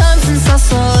long time since I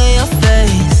saw your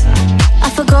face. I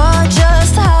forgot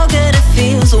just how good it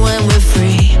feels when we're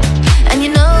free. And you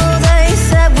know they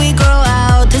said we grow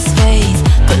out this phase,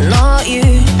 but not you,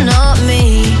 not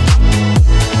me.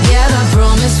 Yeah, that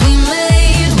promise we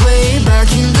made way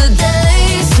back in the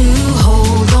days to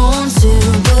hold on to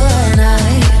the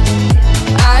night.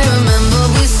 I remember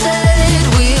we said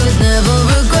we would never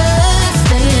regret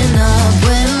staying up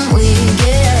when we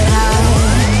get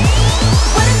high.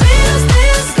 When it feels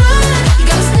this good, you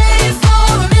gotta stay for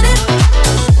a minute.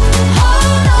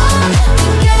 Hold on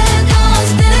and get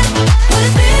lost in it. When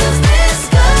it feels this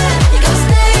good, you gotta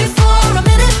stay for a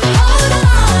minute. Hold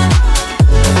on,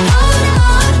 hold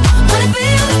on. When it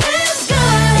feels this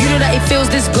good. You know that it feels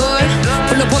this good.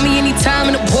 Pull up on me anytime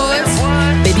in the woods.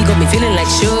 Baby got me feeling like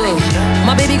sugar.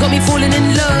 My baby got me falling in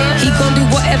love. He gon' do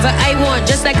whatever I want,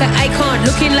 just like an icon.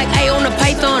 Looking like I own a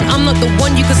python. I'm not the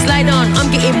one you can slide on. I'm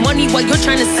getting money while you're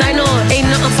trying to sign on. Ain't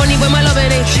nothing funny when my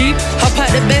loving ain't cheap. Hop out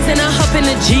the Benz and I hop in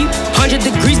the Jeep. 100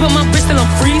 degrees but my wrist still on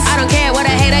freeze. I don't care what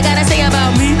I hate, I gotta say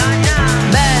about me.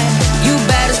 Bad, you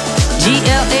bad as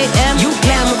GLAM, you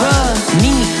glamorous.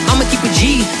 Me, I'ma keep a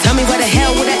G. Tell me why the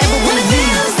hell would I ever wanna be?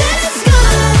 Feels this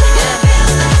good.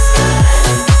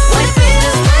 When it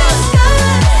feels this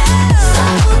good, so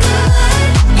good.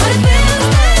 When it feels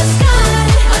this good,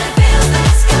 when it feels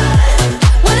this good,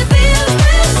 when it feels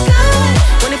this good,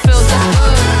 When it feels this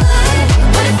good.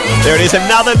 when it feels. There it is,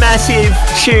 another massive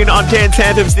tune on Dance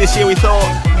Anthems this year. We thought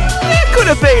it could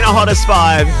have been a hottest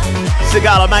vibe.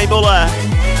 SIGALA, MULLER,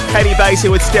 Katie Basie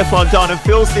with Stefan Don, and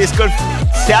feels this good,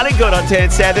 sounding good on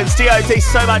Dance Anthems. D.O.D,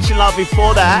 So Much in Love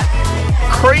before that.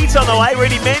 Creed's on the way,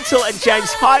 Rudimental and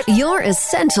James Hype. Your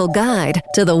essential guide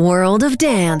to the world of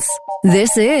dance.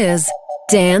 This is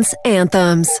Dance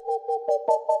Anthems.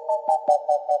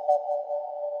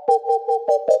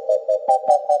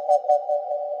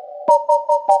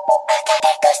 I got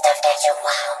that good stuff that you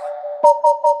want.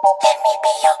 Let me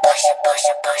be your pusher,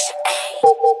 pusher, pusher, ayy.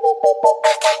 I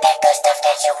got that good stuff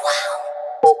that you want.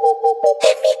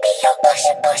 Let me be your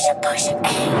pusher, pusher, pusher,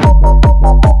 ayy.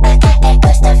 I got that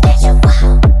good stuff that you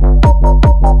want.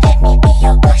 Let me be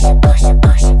your pusher,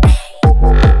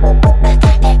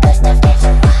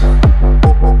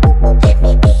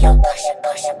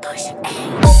 pusher, pusher, ayy.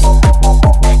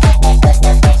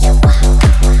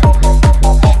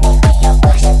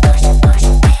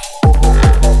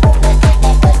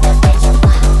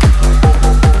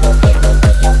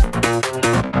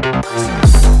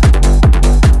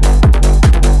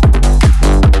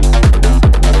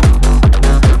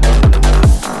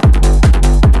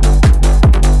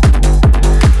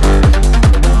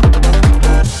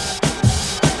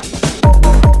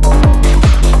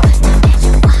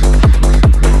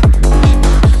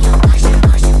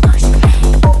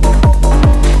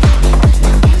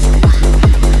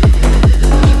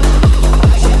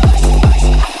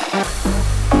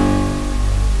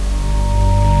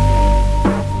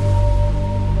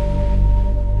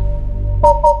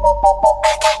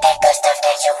 I got that good stuff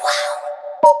that you want.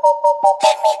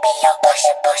 Let me be your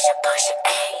pusher, pusher, pusher,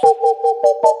 ayy.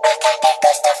 I got that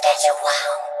good stuff that you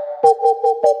want.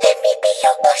 Let me be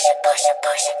your pusher, pusher,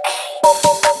 pusher, ayy.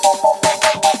 I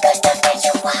got that good stuff that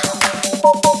you want.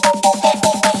 Let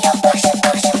me be your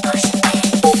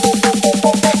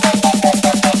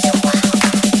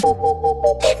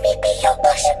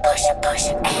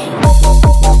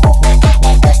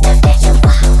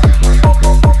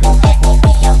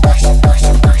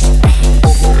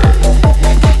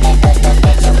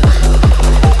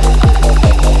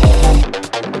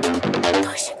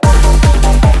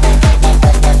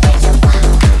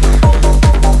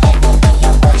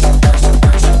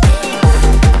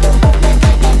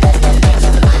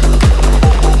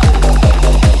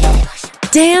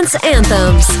Dance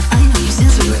Anthems. I know you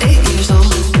since we were 8 years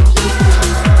old.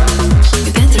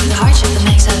 We've been through the hardship that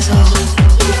makes us old.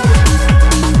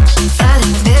 Filing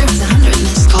with veterans, 100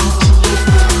 missed calls.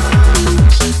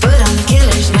 Put on the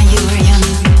killers when you were young.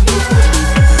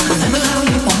 Remember how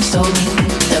you once told me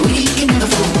that we can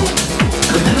never fall.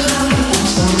 Remember how you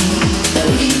once told me that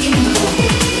we can never fall.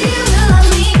 You will love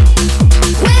me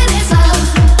when it's love.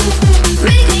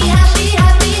 Make me happy,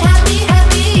 happy, happy,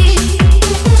 happy.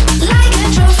 Like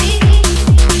a trophy,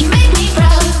 you make me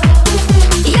proud.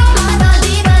 You're my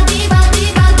body, body, body,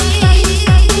 body.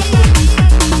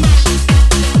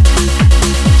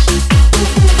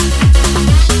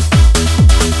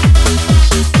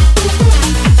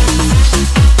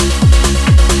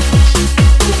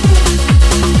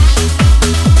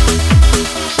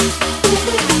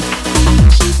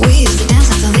 We used to dance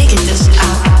until they kicked us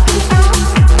out,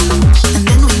 and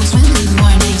then we would swim in the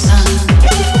morning sun.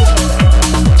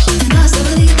 And I still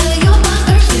believe that you're my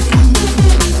perfect one,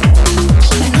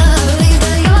 and I believe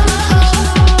that you're my all.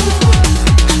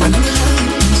 Remember how you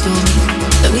once told me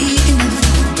that we can never fall.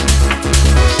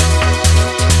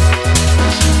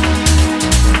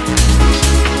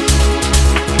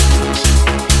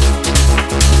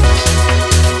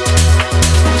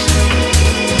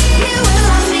 You will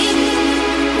love me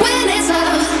when it's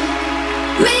love.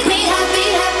 Make me happy,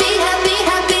 happy, happy,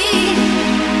 happy.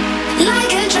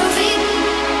 Like a trophy,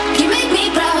 you make me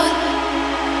proud.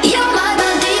 You're my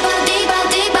body, body,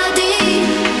 body, body.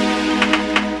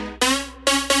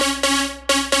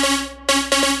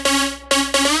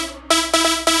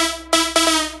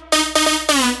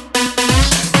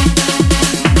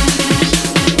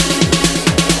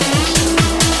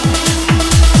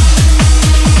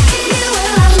 You will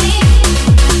love me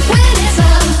when it's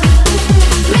love.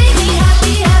 Make me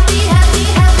happy, happy, happy,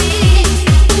 happy.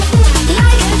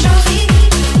 Like a trophy,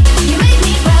 you make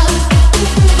me proud.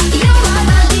 You're my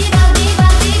body, body,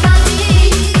 body, body.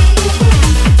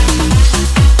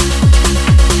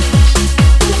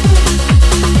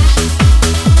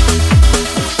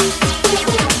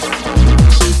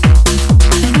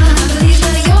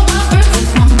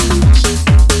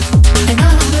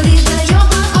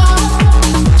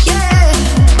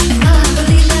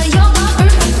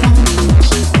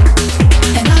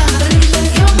 And I believe that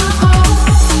you're my perfect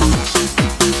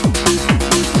one,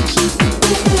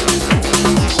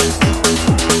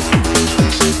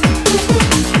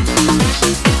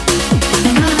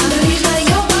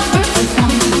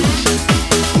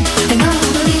 and I believe that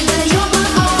you're my all. Yeah. And I believe that you're my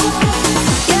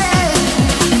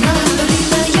perfect one, and I believe that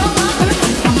you're my all. And I believe that you're my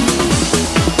perfect one,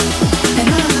 and I believe that you're my all. Yeah. And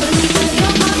I believe that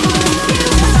you're my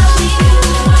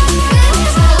perfect one, and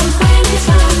I believe that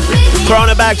you're my all. Throwing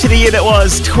it back to the year that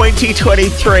was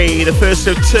 2023, the first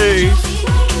of two.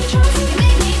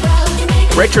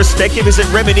 Retrospective, is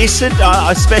it reminiscent?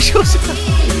 Special.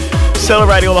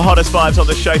 Celebrating all the hottest vibes on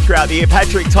the show throughout the year.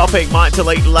 Patrick Topping, Might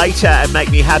Delete Later and Make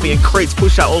Me Happy, and Creed's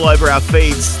Push Up all over our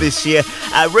feeds this year.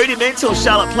 Rudimental,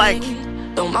 Charlotte Plank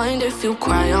Don't mind if you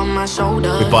cry on my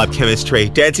shoulder. with Vibe Chemistry.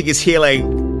 Dancing is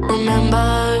Healing.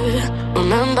 Remember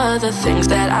the things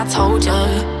that I told you.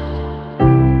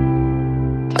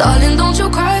 Darling, don't you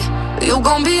cry. You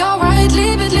gon' be alright.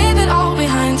 Leave it all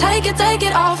behind. Take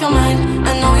it off your mind.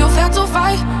 I know you felt to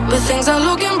fight, but things are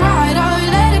looking brighter.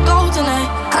 Let it go tonight.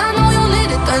 I know you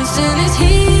need it. Dancing is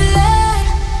healing.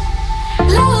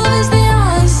 Love is the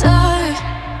answer.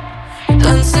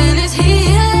 Dancing is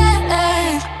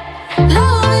healing.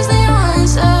 Love is the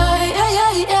answer.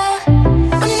 Yeah.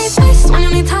 When you need space, when you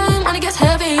need time, when it gets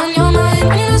heavy on your mind,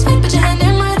 when you lose faith, put your hand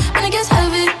in mine, when it gets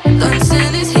heavy.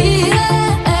 Dancing is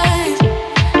healing.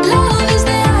 Love is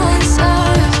the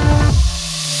answer.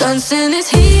 Dancing is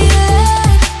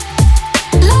healing.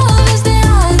 Love is the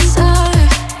answer.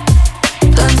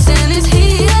 Dancing is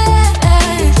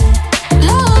healing.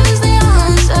 Love is the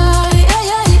answer.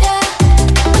 Yeah.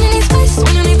 When you need space,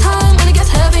 when you need time, when it gets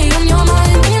heavy on your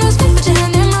mind, when you lose faith, put your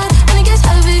hand in mine, when it gets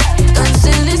heavy.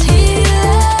 Dancing is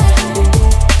healing.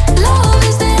 Love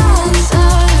is the answer.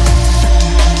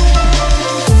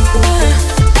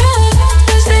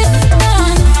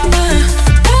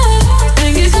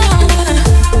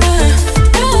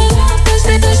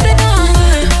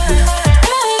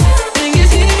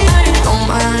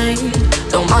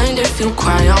 Don't mind if you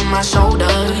cry on my shoulder.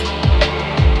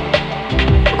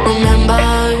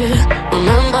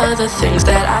 Remember the things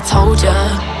that I told ya.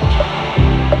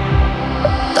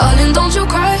 Darling, don't you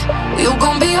cry. You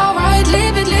gon' be alright.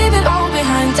 Leave it all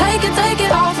behind. Take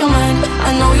it off your mind.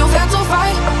 I know you felt to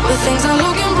fight, but things are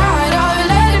looking brighter.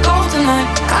 Let it go tonight.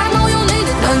 I know you need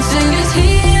it. Dancing is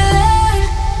healing.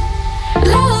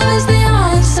 Love is the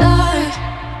answer.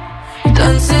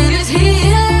 Dancing is healing.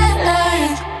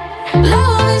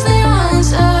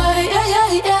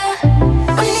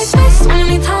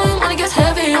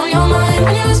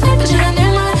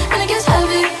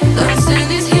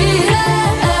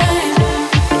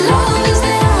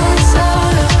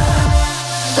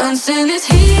 Dancing is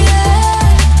here.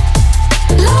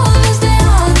 Love is the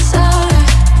answer.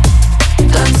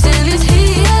 Dancing is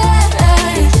here.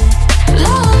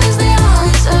 Love is the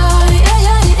answer. Yeah,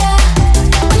 yeah, yeah.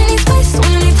 When you need space,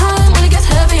 when you need time, when it gets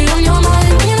heavy on your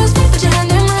mind, when you lose faith, put your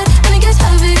hand in mine, when it gets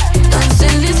heavy.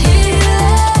 Dancing is here.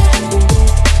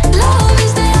 Love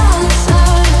is the answer.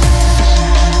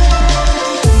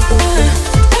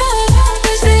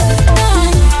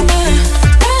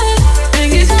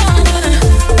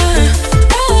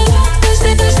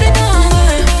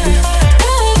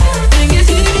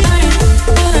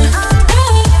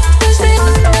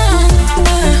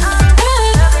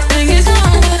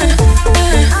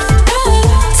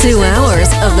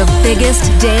 Of the biggest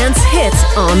dance hits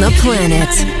on the planet.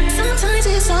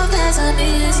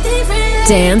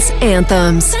 Dance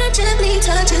Anthems.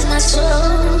 Touches my soul.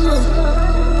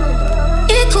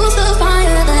 It cools the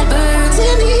fire that burns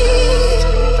in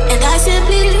me, and I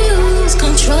simply lose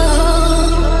control.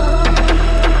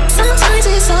 Sometimes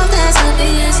it's soft as a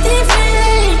misty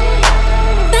rain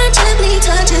that gently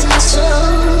touches my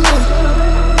soul.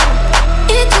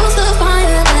 It cools the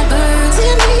fire that burns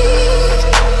in me,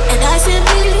 and I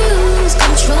simply lose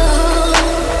control.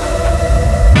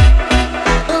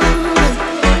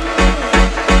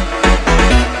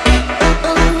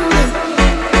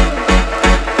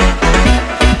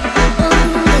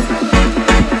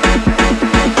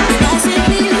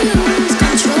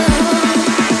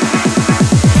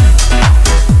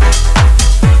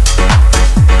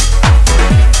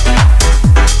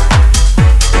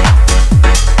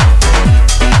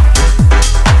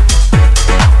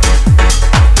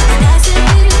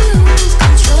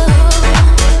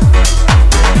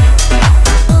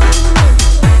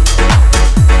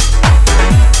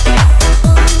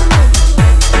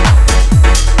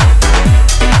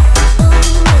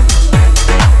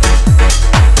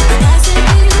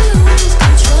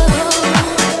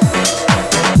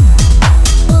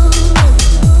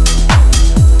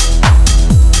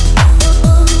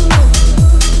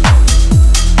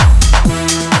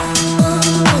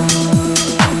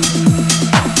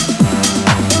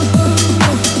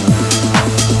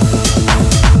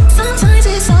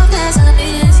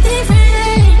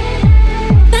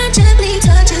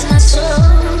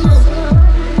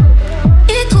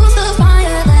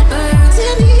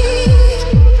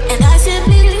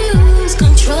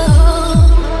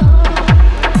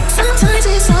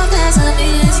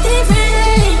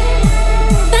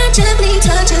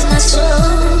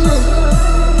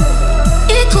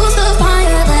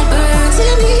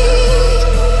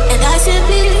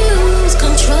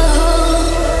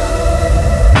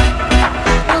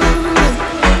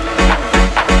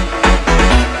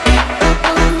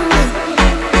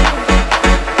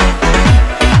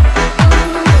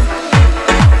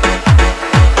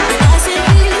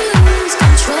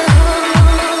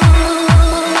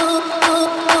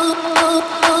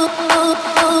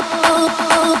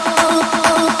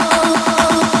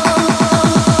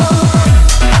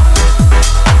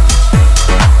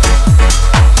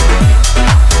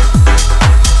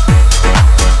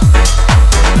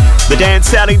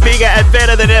 Sounding bigger and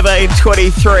better than ever in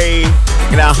 23,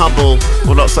 in our humble,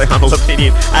 well not so humble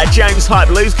opinion. James Hype,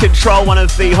 Lose Control, one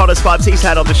of the hottest vibes he's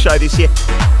had on the show this year.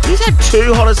 He's had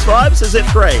 2 hottest vibes, is it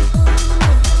 3?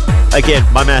 Again,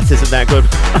 my math isn't that good.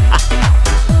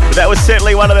 But that was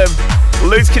certainly one of them.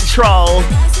 Lose Control.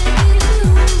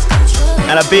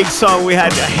 And a big song we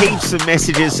had heaps of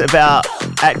messages about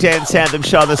at Dance Anthem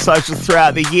Show on the socials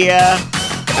throughout the year.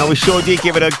 And we sure did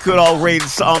give it a good old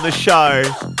rinse on the show.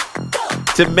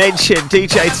 To mention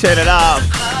DJ Turn It Up.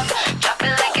 Drop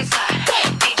it like it's hot.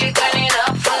 DJ turn it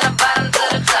up from the bottom to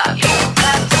the top. You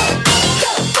got to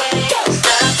wet it,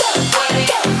 stop, wet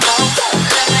it,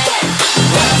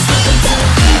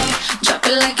 drop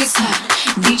it like it's hot.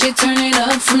 DJ turn it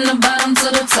up from the bottom to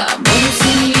the top. When you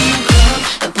see me in the club,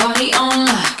 the party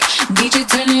on lock. DJ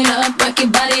turn it up, rock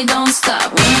your body, don't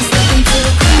stop. When I step into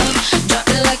the crowd, drop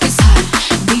it like it's hot.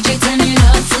 DJ turn it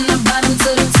up from the bottom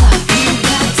to the top. You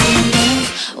got to move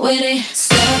with it,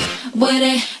 step with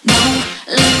it.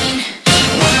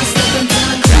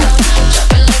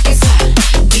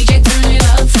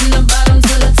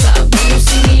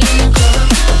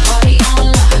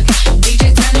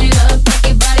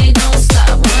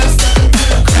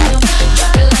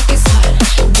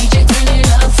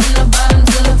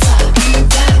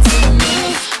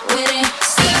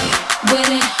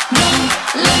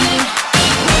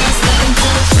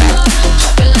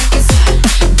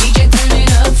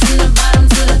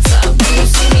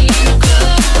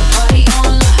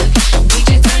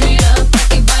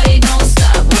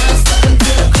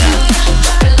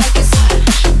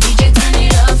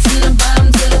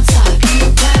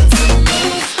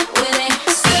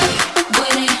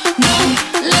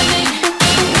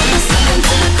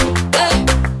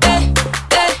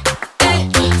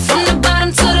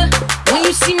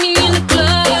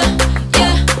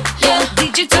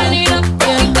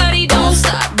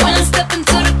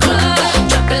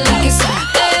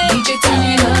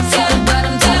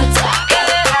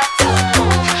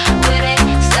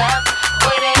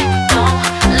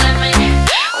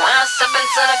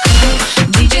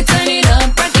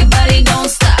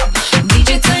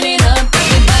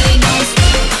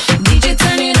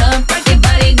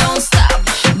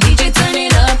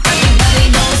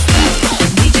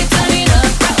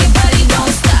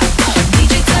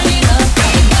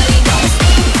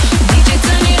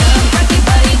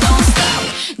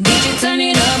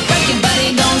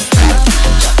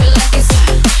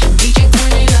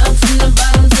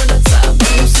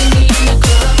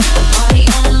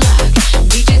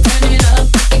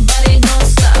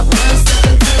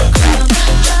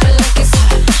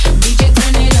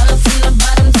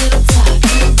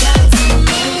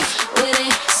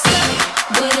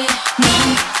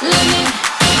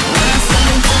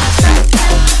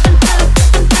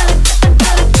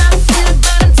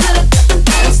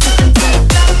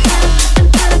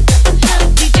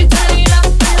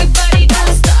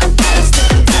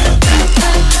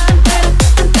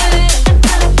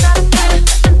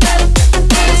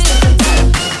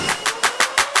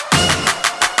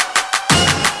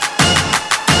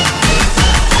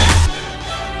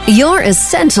 your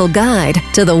essential guide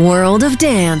to the world of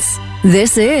dance.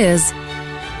 This is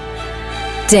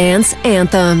Dance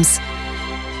Anthems.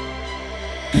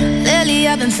 Lately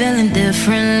I've been feeling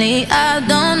differently, I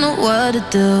don't know what to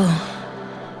do.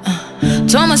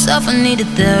 Told myself I needed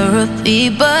therapy,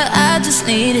 but I just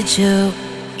needed you.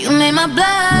 You made my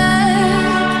blood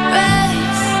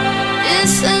race.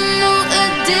 It's a new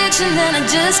addiction and I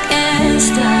just can't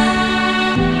stop.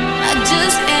 I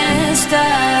just can't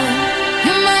stop.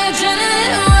 You're my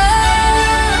adrenaline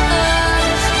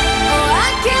rush. Oh, I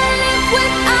can't live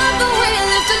without the way you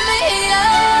lifted me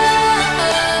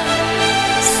up.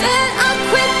 Said I'll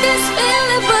quit this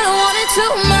feeling, but I wanted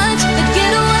too much. The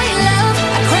getaway love,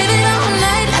 I crave it all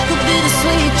night. I could be the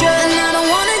sweet drug and I don't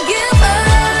wanna give up.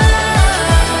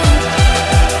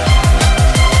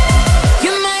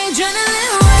 You're my adrenaline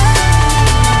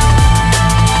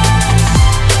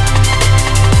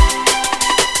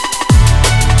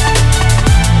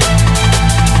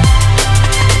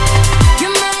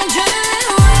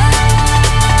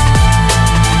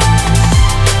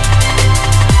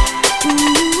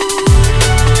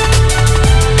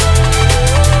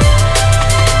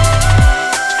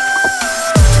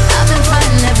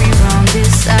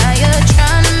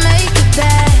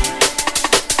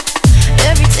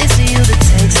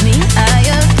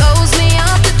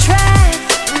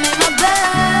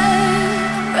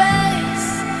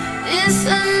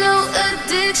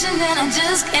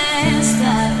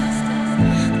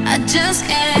just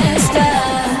can't stop.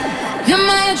 You're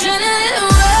my adrenaline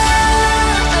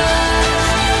rush.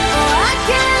 Oh, I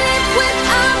can't live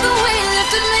without the way you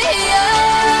lifted me up.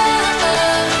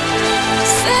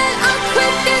 Said I'll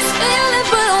quit this feeling,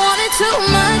 but I wanted too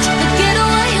much. The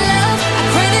getaway love, I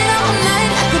crave it all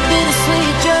night. I could be the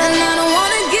sweet drug and I don't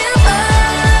wanna give up.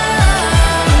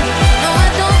 No, I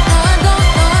don't, no, I don't,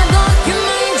 no, I don't. You're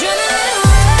my adrenaline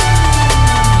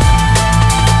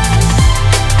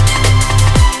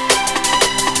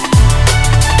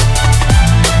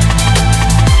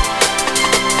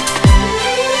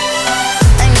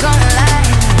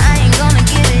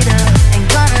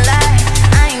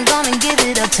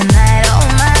tonight, oh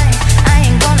my, I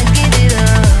ain't gonna give it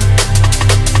up.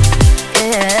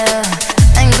 Yeah,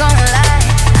 ain't gonna lie,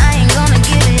 I ain't gonna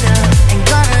give it up. Ain't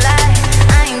gonna lie,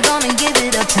 I ain't gonna give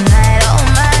it up tonight, oh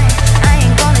my, I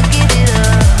ain't gonna give it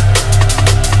up.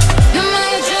 You're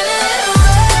my adrenaline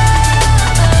rush.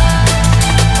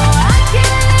 Oh, I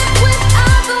can't live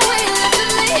without the way you lifted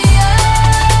me up.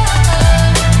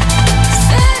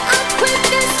 Said I'll quit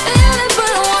this feeling,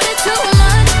 but I wanted too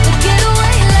much. The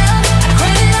getaway love, I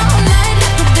crave it all night. I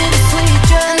could be the sweet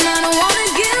drug and I don't wanna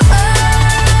give up.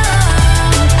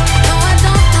 No, I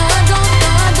don't, no, I don't, no,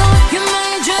 I don't. You're my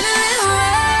adrenaline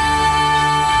rush.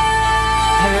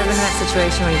 Have you ever been in that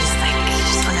situation where you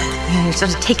just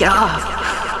want to take it off?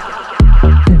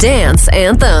 Dance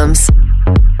Anthems.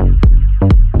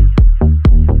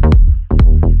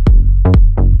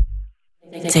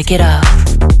 Take it off.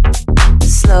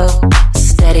 Slow,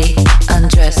 steady,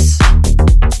 undress.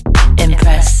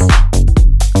 Impress.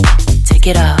 Take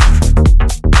it off.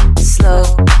 Slow,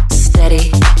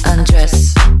 steady,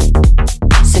 undress.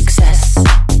 Success.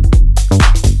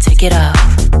 Take it off.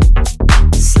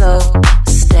 Slow,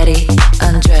 steady,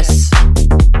 undress.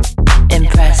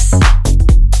 Impress.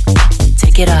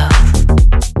 Take it off.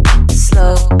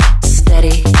 Slow,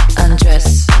 steady,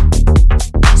 undress.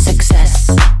 Success.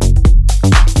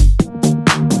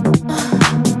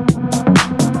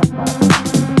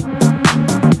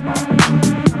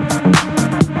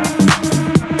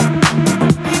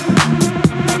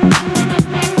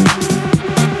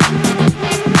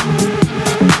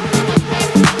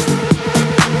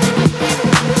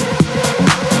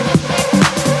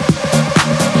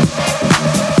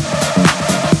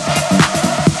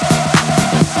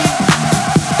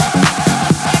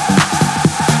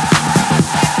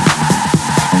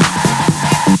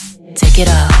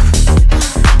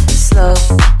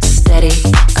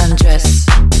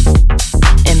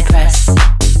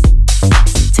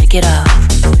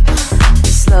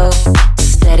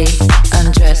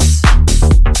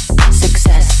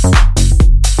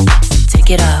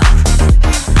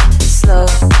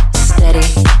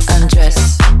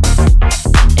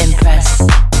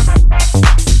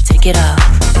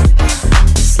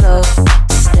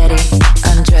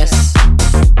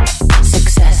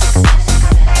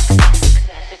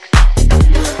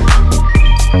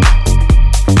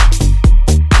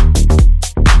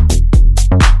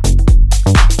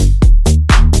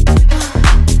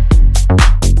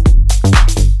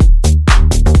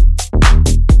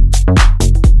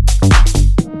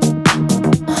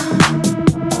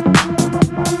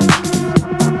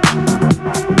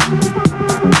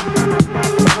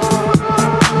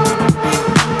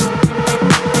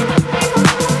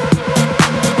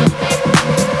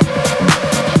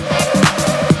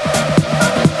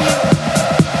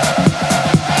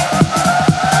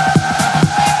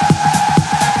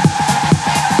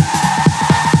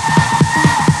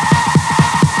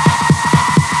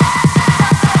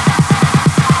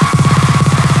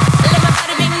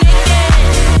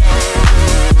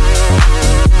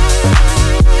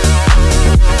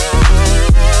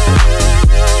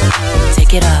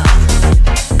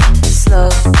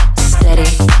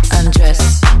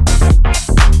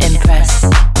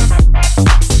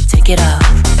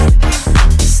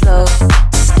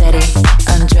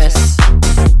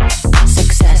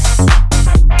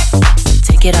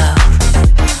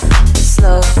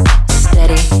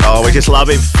 love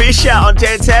him. Fisher on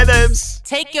Dance Anthems.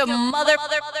 Take your mother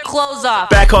clothes off.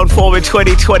 Back on form in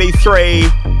 2023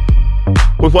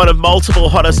 with one of multiple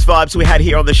hottest vibes we had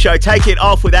here on the show. Take It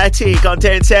Off with AATIG on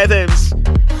Dance Anthems.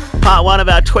 Part 1 of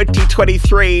our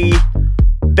 2023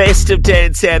 Best of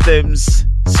Dance Anthems.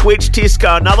 Switch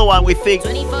Disco, another one we think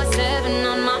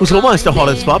was almost the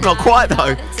hottest vibe. Not quite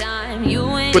though.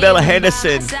 With Ella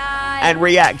Henderson and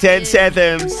React Dance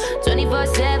Anthems.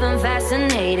 24/7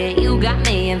 fascinated, you got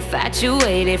me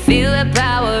infatuated. Feel the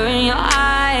power in your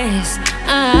eyes.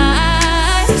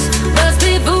 Must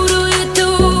be voodoo you're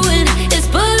doing, it's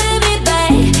pulling me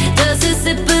back. Just a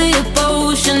sip of your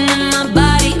potion and my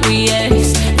body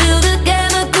reacts. Feel the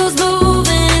chemicals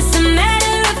moving, it's a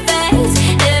matter of fact.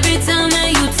 Every time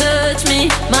that you touch me,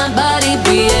 my body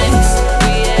reacts.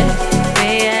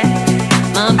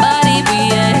 My body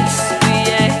reacts.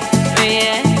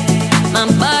 My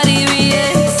body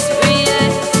reacts,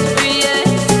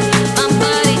 my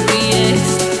body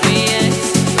reacts,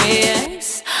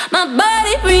 my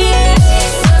body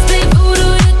reacts. Must be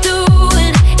voodoo you're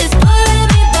doing, it's pulling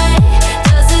me back.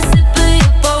 Just a sip of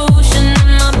your potion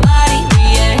and my body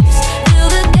reacts. Feel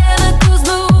the chemicals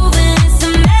moving, it's a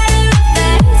matter of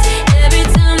fact. Every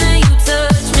time that you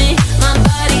touch me, my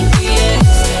body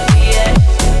reacts,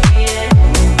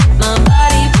 my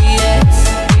body reacts,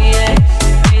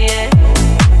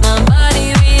 my body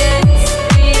reacts,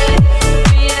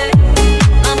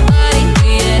 my body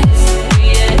reacts,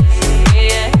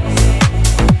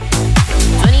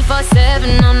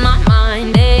 24/7 on my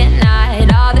mind, day and night,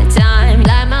 all the time.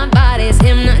 Like my body's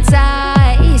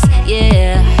hypnotized,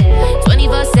 yeah.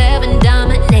 24/7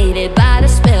 dominated by the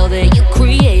spell that you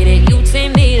created. You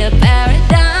take me to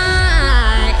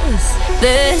paradise.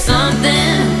 There's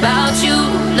something about you,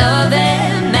 love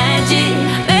and magic.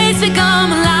 Makes me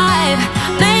come alive,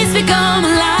 makes me come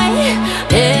alive.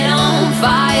 Head on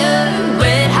fire,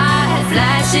 red hot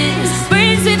flashes,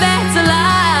 brings me back to life.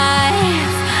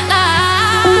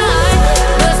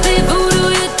 Must be voodoo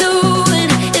you're doing,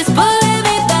 it's pulling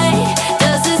me back.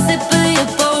 Just a sip of your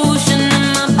potion and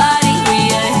my body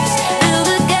reacts. Feel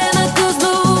the chemicals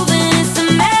moving, it's a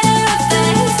matter of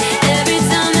fact. Every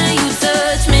time that you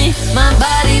touch me, my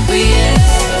body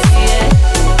reacts.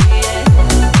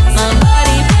 My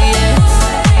body reacts.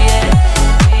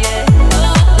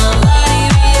 My body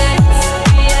reacts.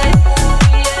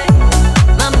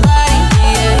 My body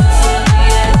reacts.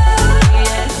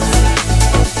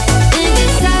 In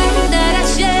this time that I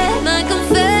share my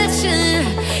confession,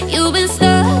 you've been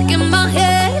stuck in my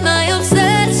head, my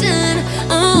obsession.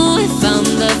 Oh, we found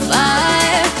the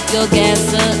fire, your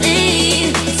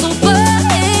gasoline. So burn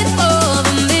it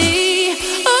over me.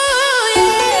 Oh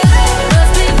yeah.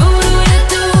 Must be voodoo you're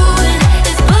doing,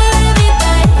 it's pulling me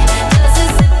back. Just a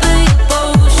sip of your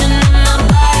potion and my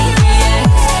body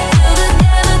reacts. Feel the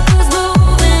chemicals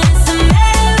moving, it's a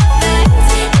matter of fact.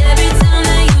 Every time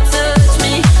that you touch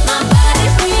me, my body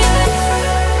reacts.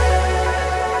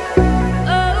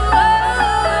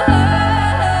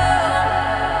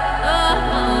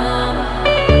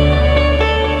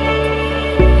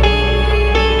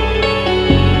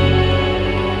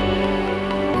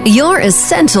 Your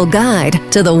essential guide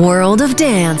to the world of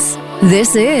dance.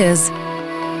 This is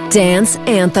Dance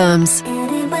Anthems.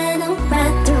 It went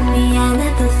right through me, I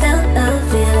never felt a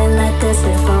feeling like this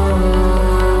before.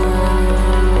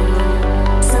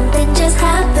 Something just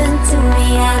happened to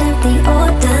me out of the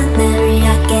ordinary, I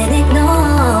can't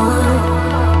ignore.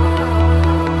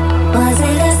 Was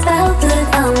it a spell put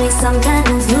on me, some kind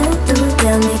of voodoo?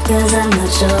 Tell me, 'cause I'm not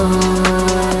sure.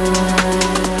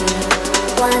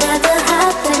 Whatever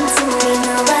happened to me,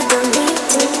 no, I don't need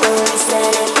to worry,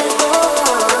 said it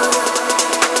before.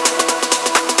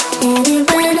 And it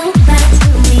went all back to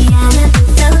me, I never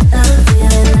felt a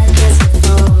feeling like this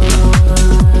before.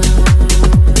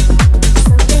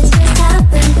 Something just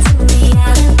happened to me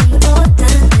out of the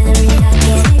ordinary, I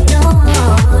can't ignore.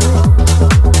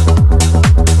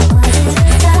 Was it a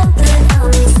spell put on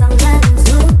me, some kind of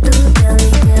voodoo? Tell me,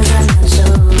 'cause I'm not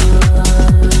sure.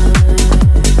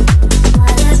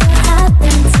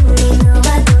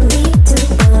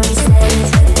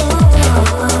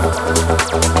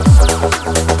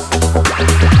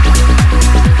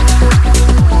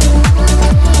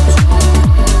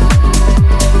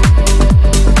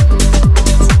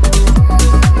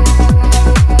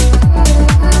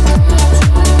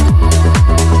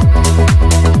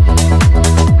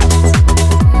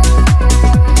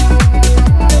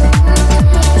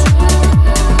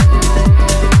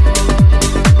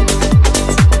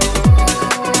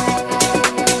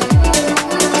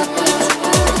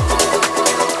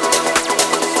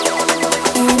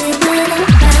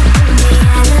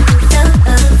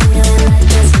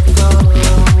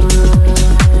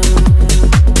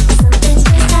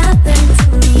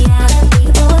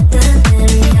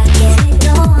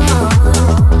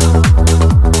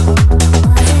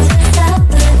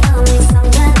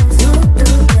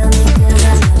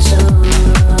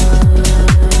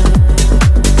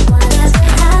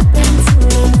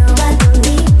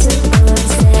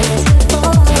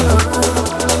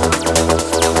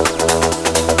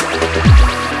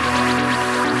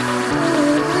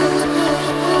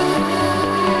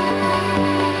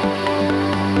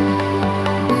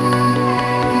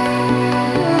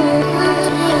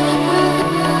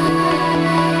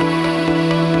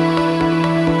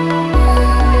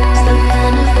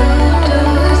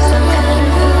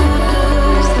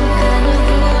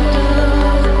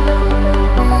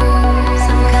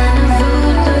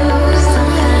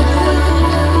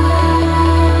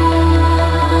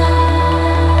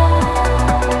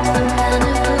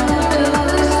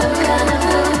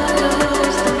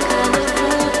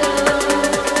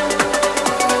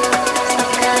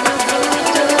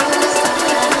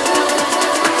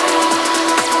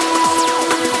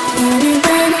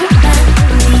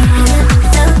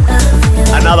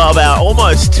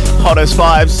 most hottest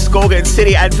vibes, GORGON,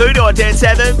 City and Voodoo on Dance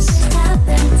Anthems.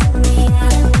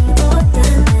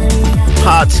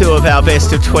 Part 2 of our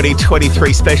Best of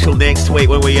 2023 special next week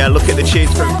when we look at the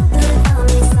tunes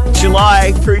from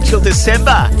July through till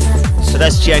December. So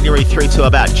that's January through to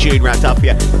about June wrapped up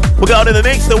here. We'll go into the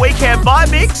mix, the weekend vibe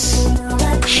mix.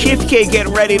 Shift Key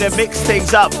getting ready to mix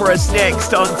things up for us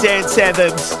next on Dance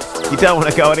Anthems. You don't want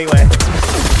to go anywhere.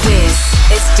 This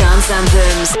is Dance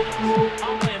Anthems.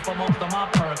 I'm paying for most of my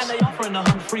perks, and they offering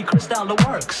 100 free Cristal that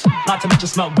works. Not to mention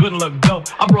smell good and look dope.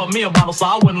 I brought me a bottle so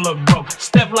I wouldn't look broke.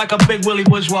 Step like a big Willie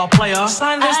bourgeois player.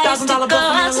 Sign this $1,000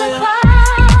 bill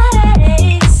for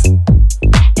me.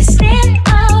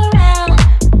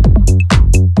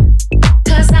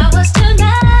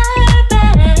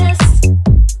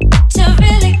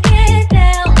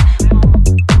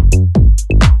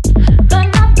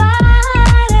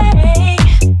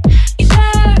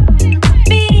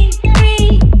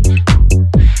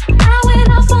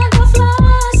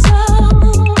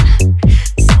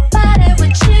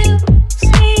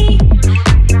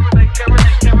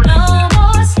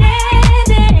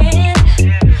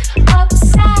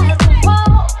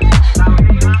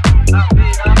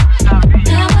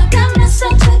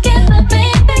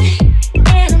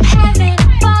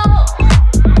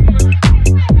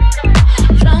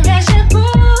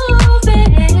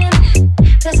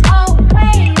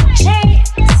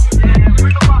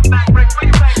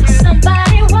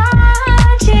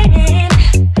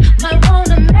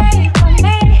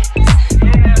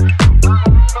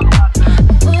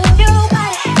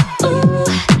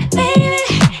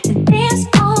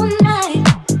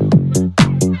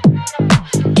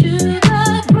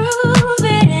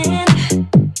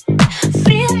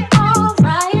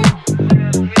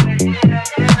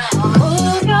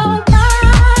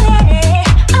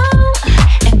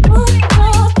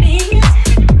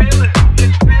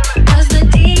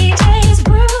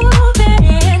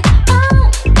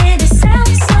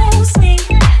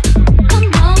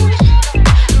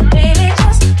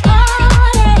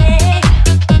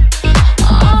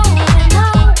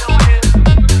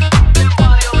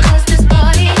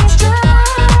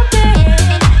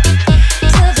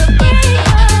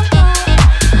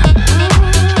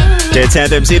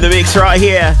 Anthems in the mix right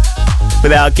here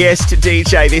with our guest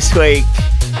DJ this week,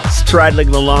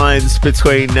 straddling the lines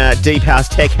between deep house,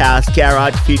 tech house,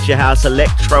 garage, future house,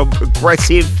 electro,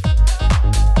 progressive,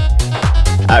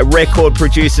 record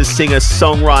producer, singer,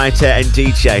 songwriter and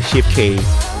DJ Shift Key.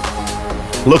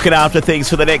 Looking after things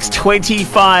for the next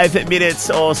 25 minutes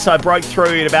or so. Broke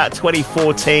through in about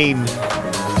 2014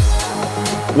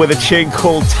 with a tune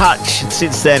called Touch, and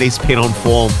since then he's been on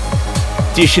form,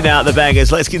 dishing out the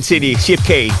bangers. Let's continue. Shift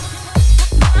Key.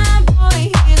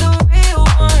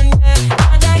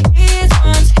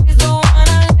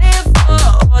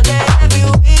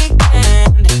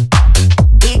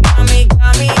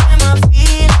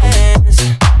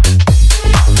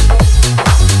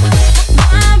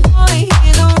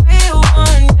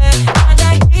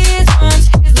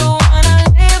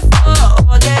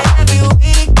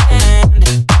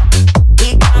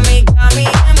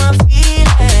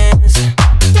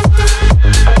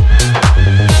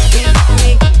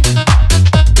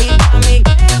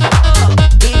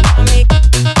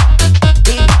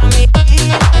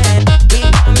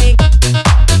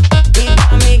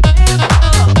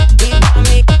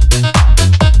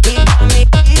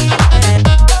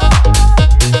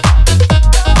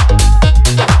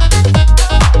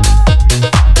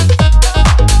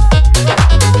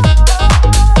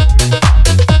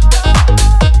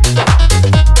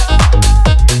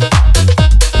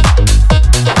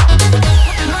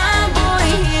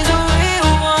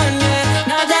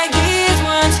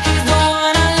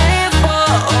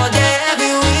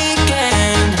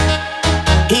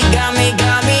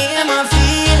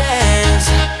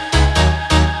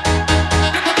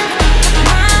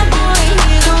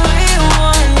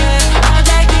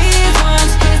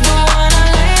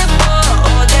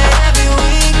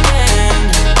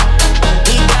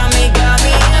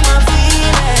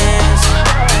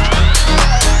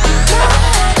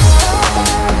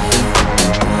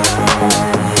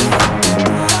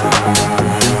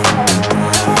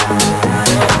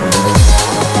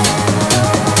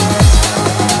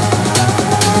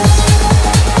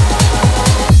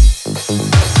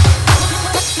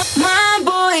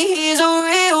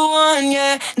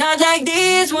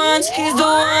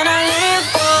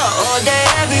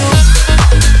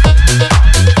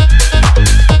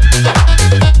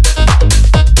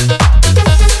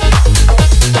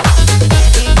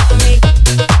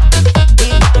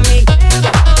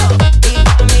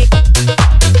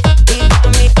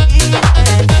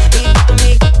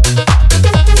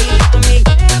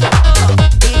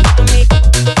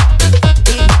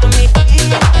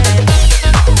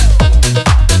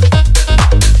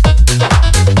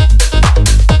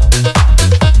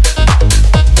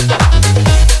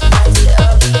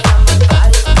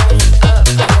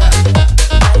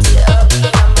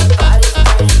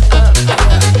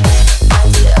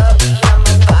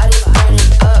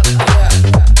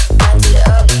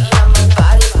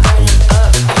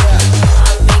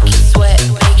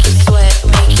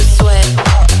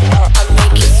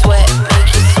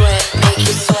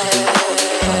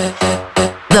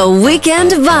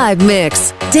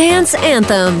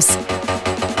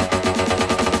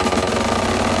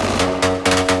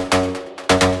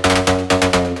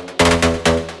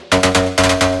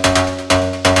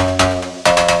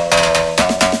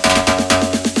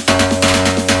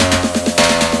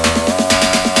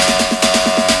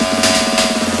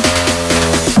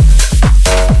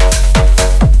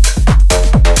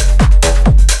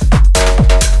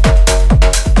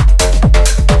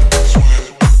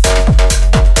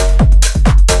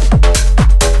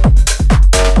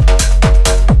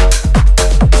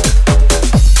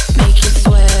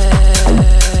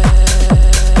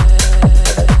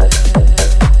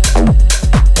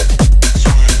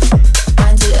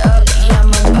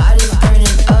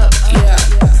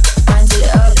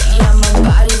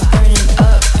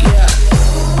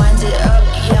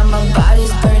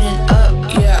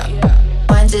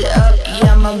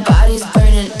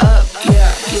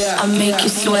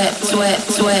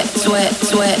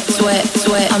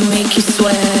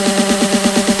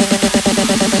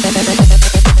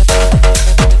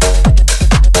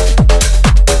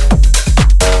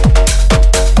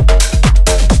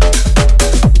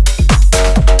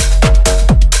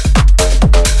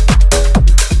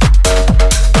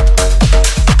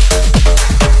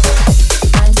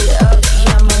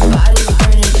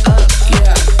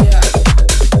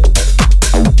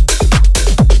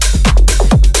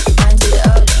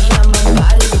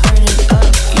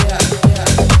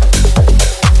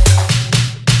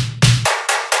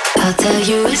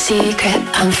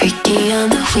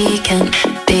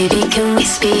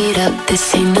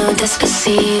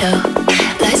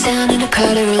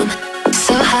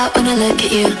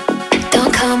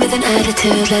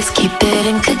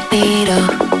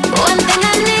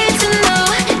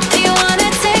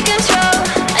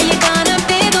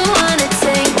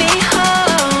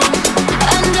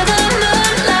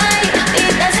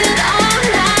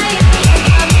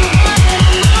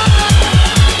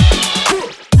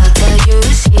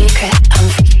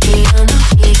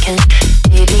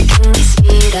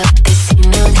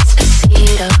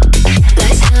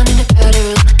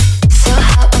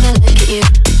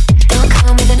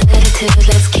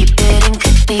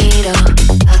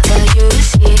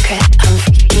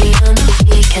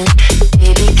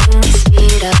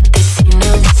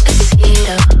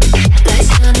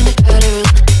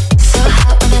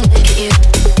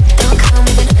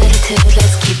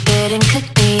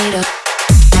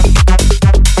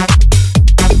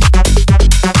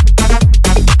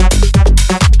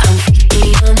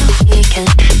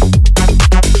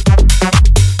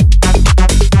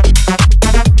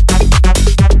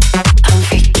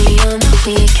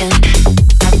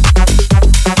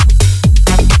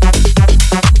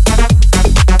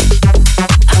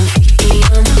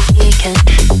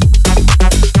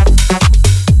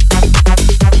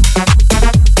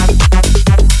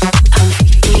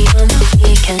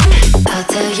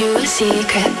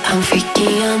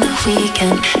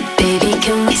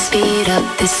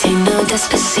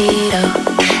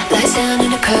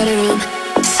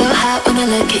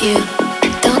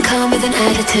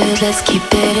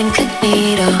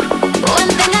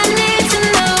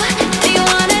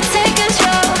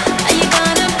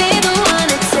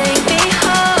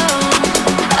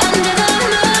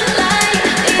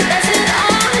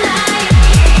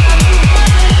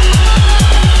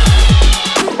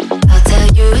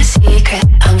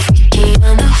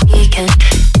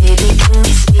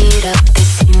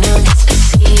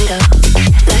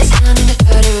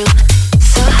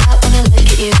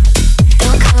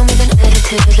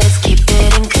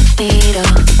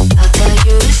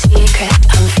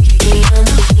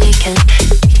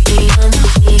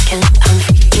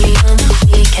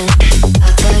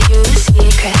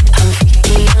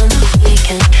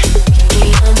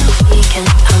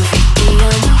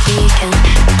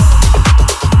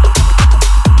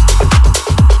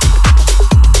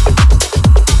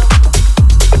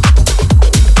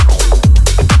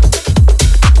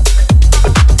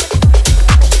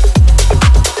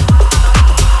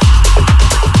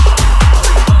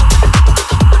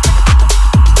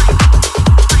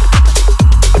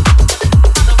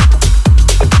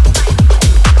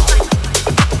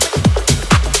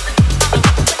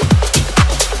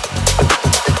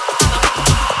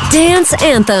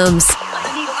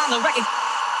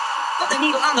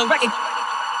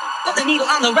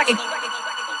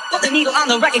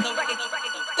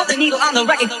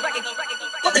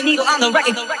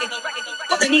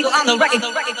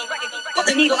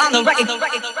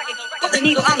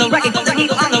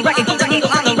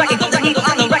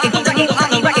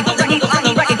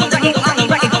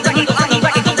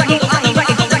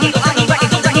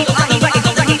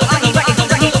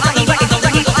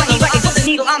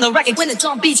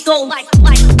 beats go like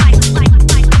when the drum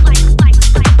beats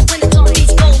go when the drum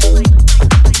beats go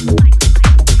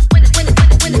when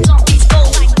the drum beats go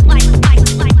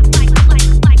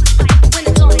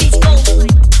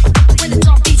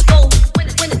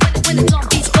when the drum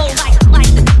beats go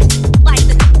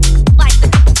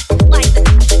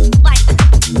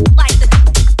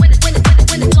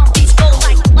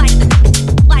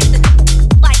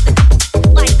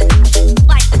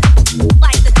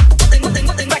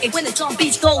when the drum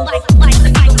beats go like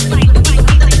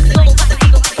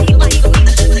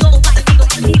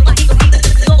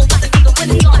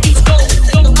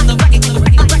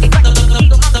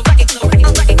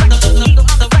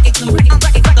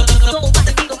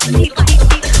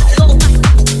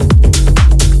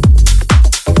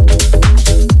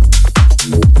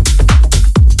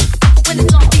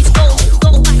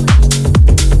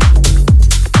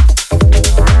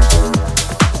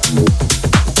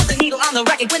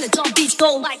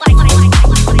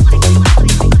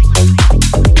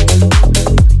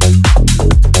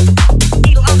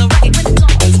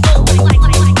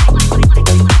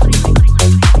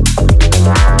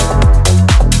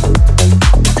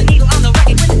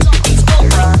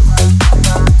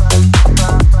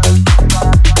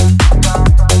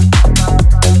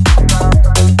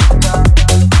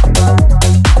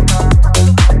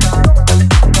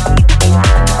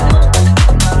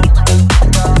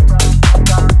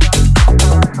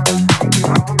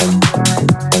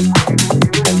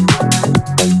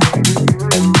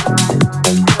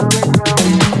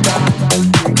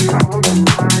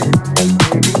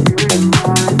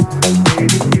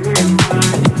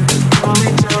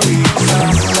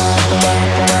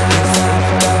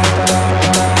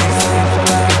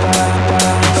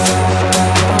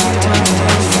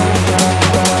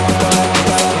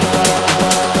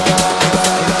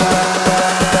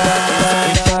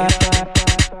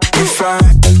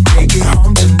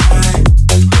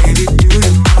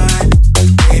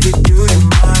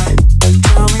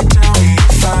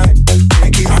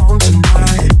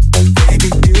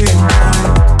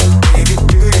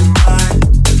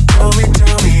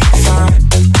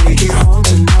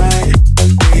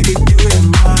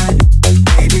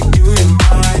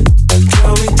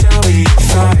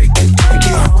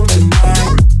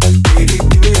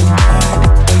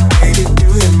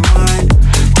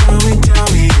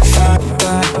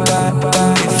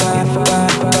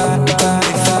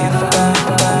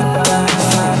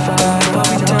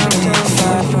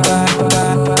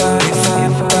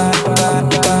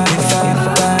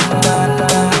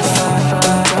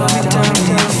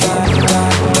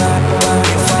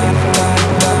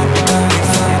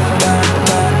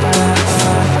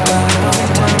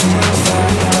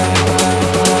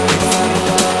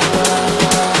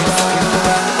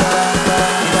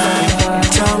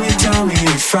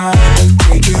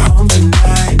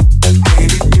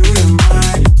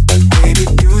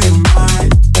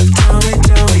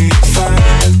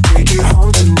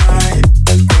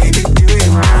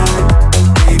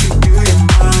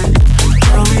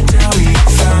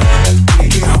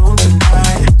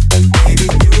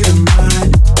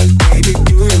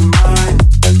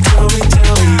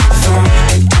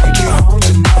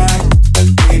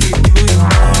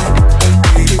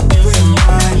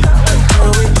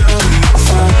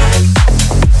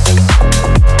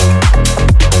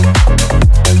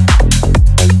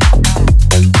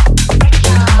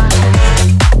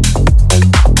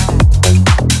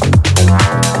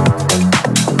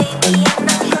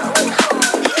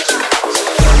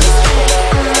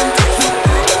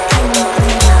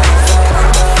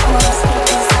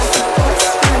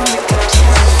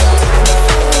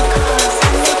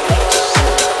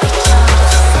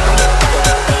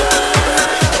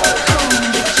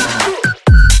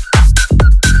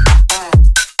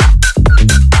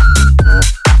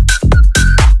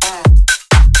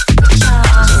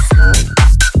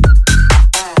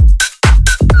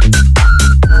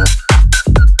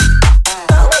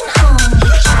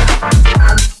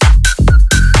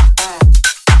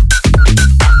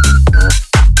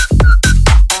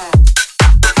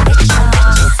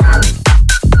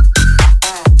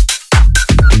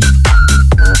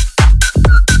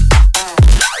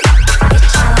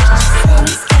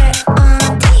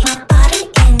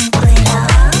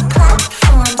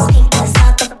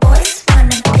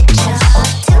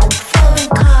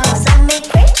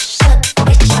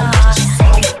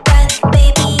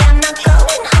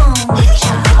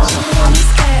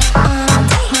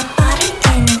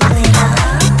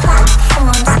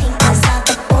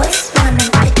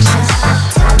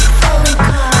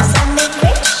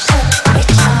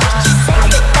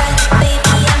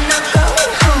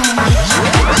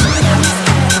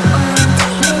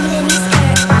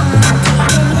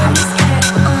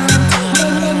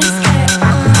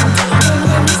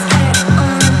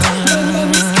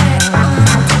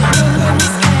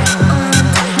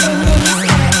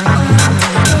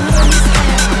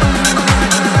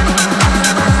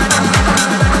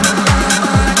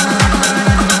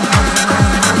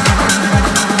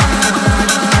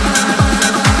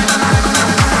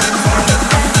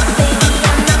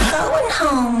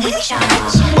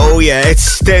Yeah,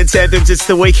 it's Dance Anthems, it's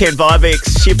the weekend vibe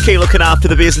mix. Shift Key looking after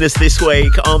the business this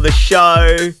week on the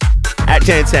show at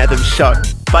Dance Anthems Show.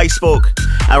 Facebook,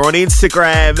 we're on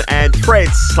Instagram and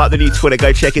Threads, like the new Twitter.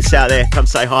 Go check us out there. Come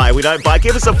say hi. We don't bite.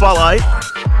 Give us a follow.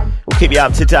 We'll keep you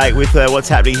up to date with what's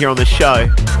happening here on the show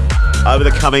over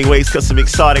the coming weeks. Got some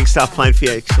exciting stuff planned for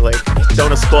you, actually.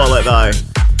 Don't want to spoil it, though.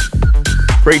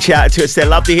 Reach out to us there.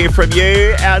 Love to hear from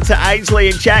you. Out to Ainsley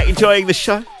and Jack, enjoying the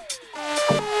show.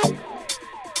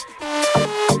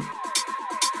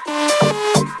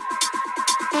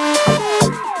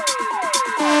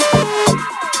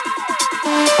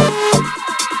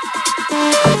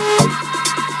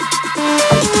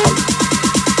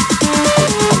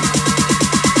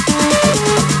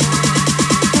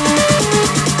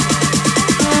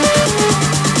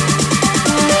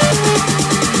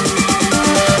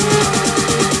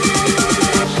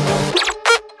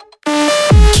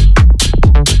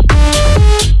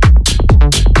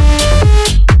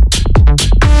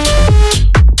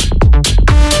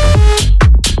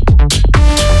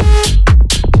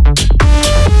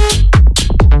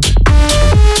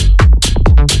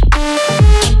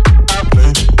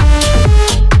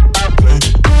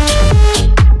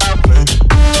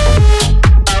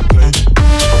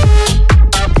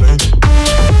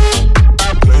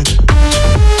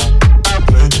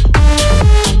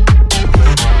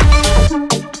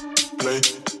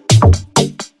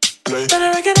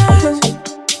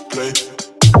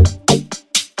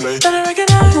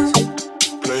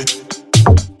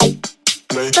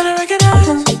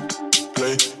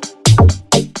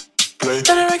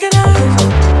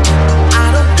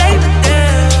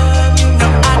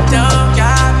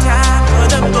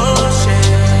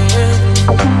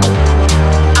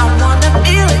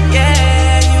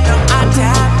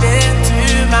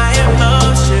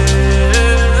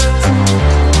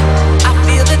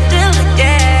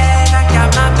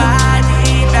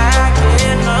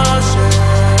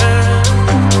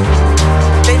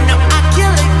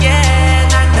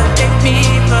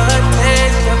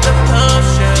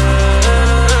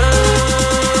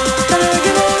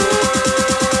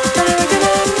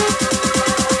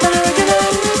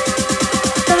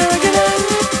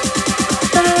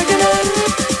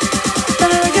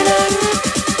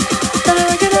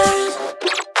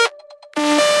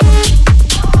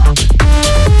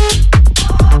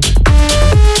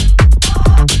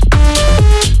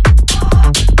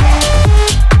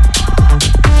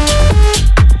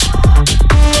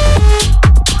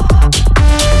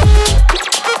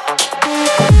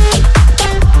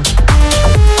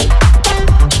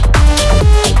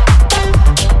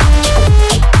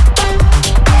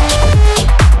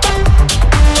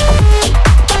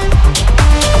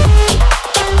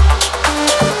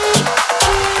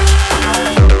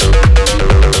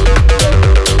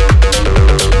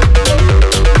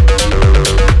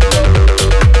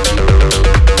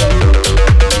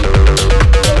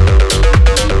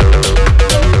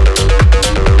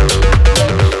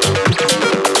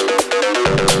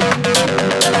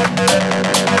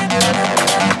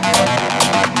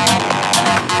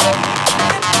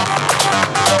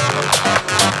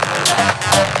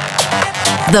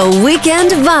 The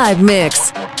Weekend Vibe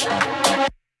Mix.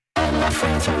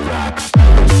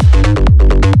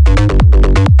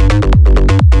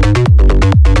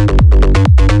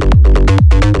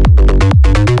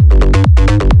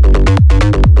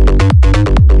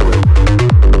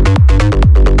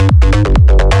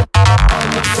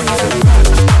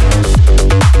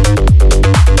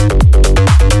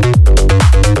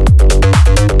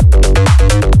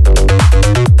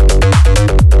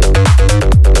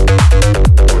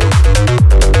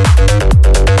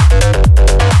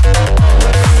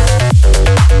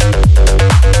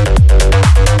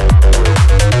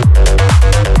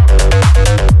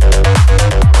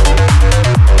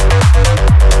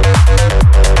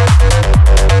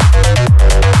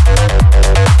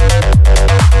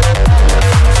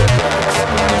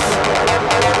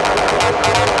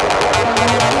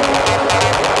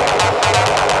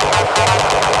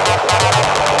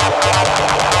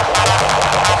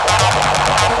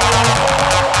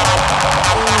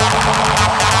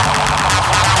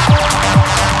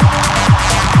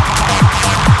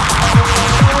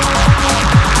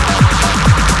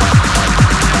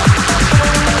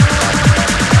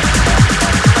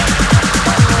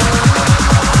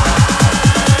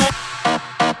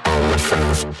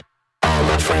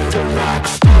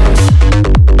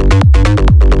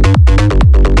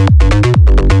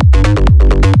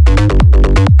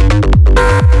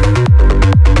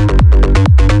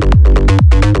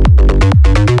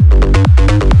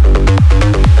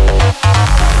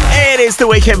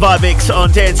 Weekend Vibe Mix on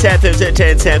Dance Anthems at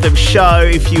Dance Anthems Show.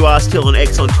 If you are still on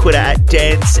X on Twitter at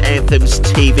Dance Anthems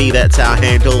TV, that's our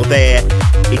handle there.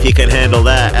 If you can handle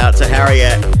that, out to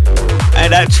Harriet.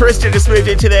 And Tristan just moved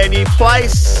into their new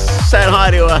place. Saying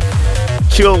hi to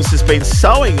Jules has been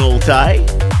sewing all day.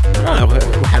 I don't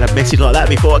know, we had a message like that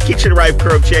before. Kitchen Rave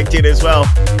crew have checked in as well.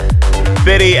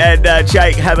 Betty and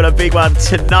Jake having a big one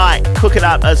tonight, cooking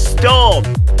up a storm.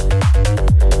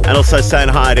 And also saying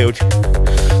hi to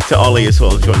Ollie as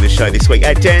well, joining the show this week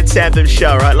at Dance Anthem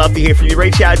Show. Right, love to hear from you.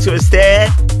 Reach out to us there.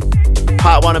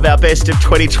 Part 1 of our Best of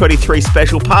 2023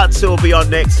 special. Part 2 will be on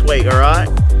next week, all right?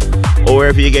 Or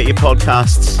wherever you get your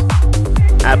podcasts.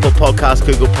 Apple Podcasts,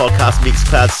 Google Podcasts,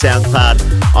 Mixcloud, SoundCloud,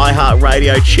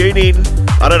 iHeartRadio,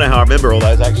 TuneIn. I don't know how I remember all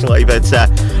those actually, but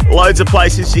loads of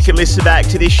places you can listen back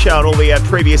to this show and all the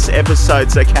previous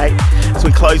episodes, okay? So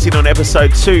we're closing on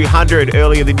episode 200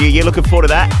 early in the new year. Looking forward to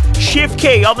that. Shift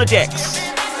Key on the decks.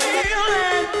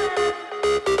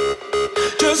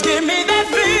 Just give me that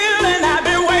feeling I've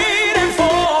been waiting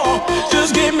for.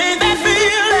 Just give me that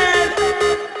feeling.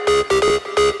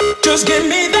 Just give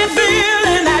me that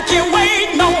feeling. I can't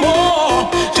wait no more.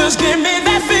 Just give me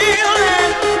that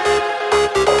feeling.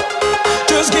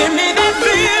 Just give me that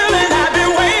feeling I've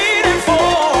been waiting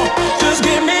for. Just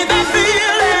give me that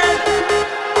feeling.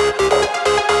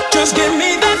 Just give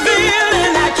me that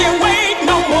feeling. I can't wait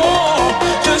no more.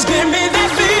 Just give me that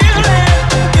feeling.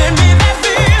 Give me that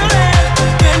feeling.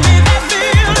 Give me that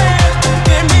feeling.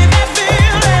 Give me that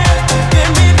feeling.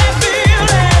 Give me that feeling.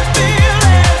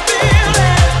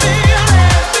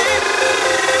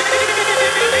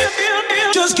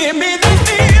 Just give me that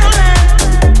feeling.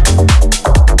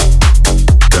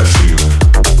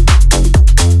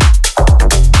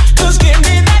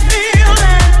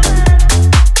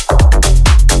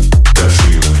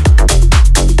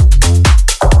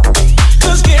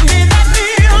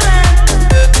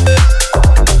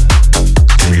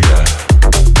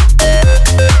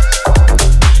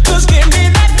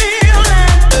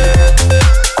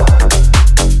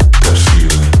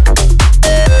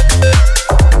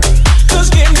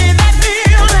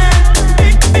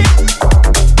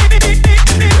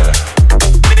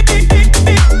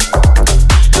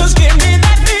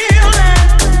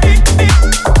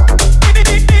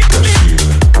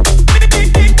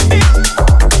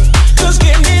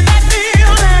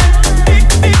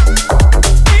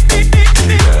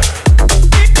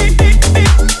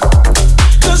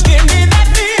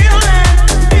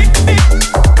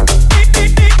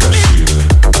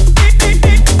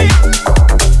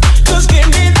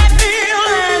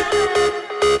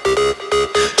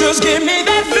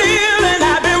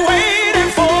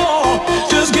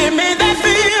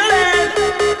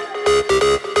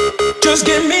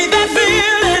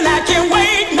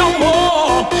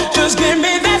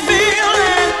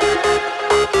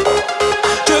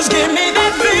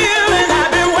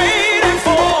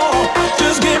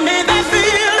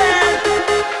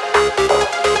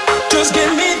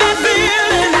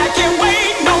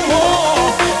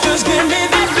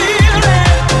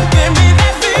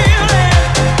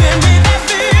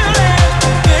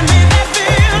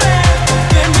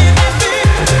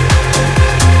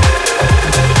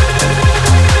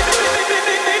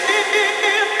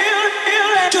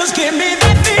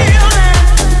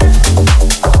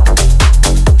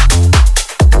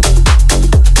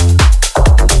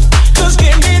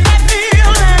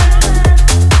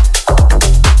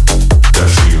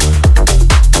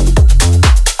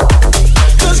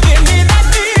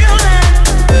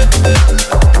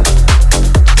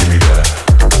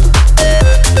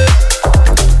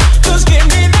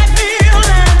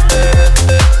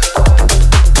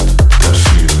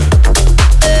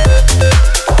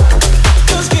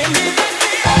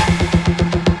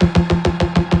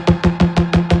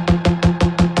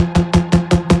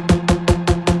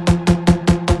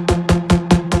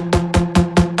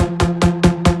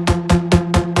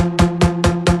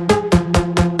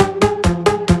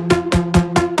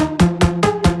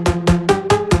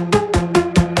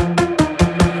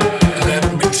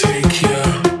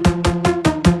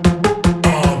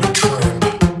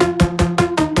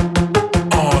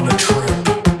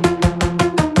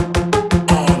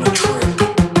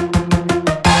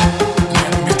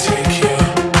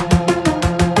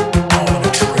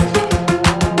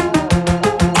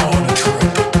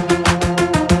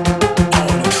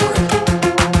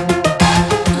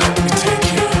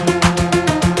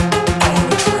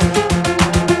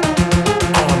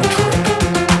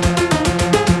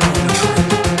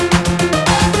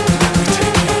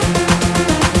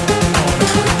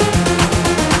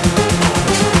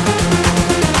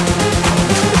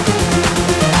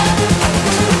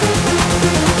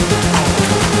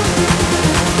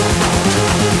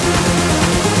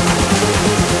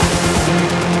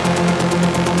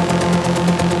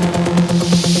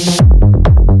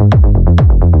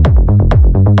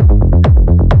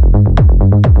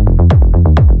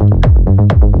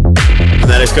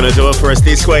 That's going to do it for us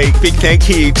this week. Big thank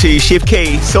you to Shift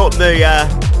Key sorting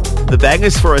the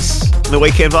bangers for us in the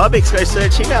Weekend Vibe Mix. Go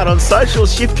search him out on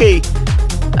socials. Shift Key.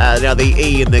 Now the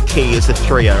E and the key is a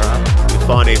 3, alright? You'll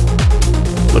find him.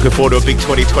 Looking forward to a big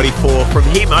 2024 from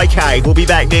him. Okay, we'll be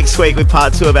back next week with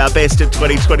part 2 of our Best of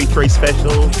 2023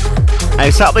 special.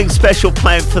 And something special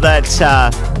planned for that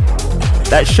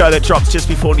show that drops just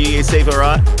before New Year's Eve,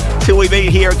 alright? Till we meet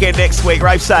here again next week.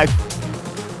 Rave safe.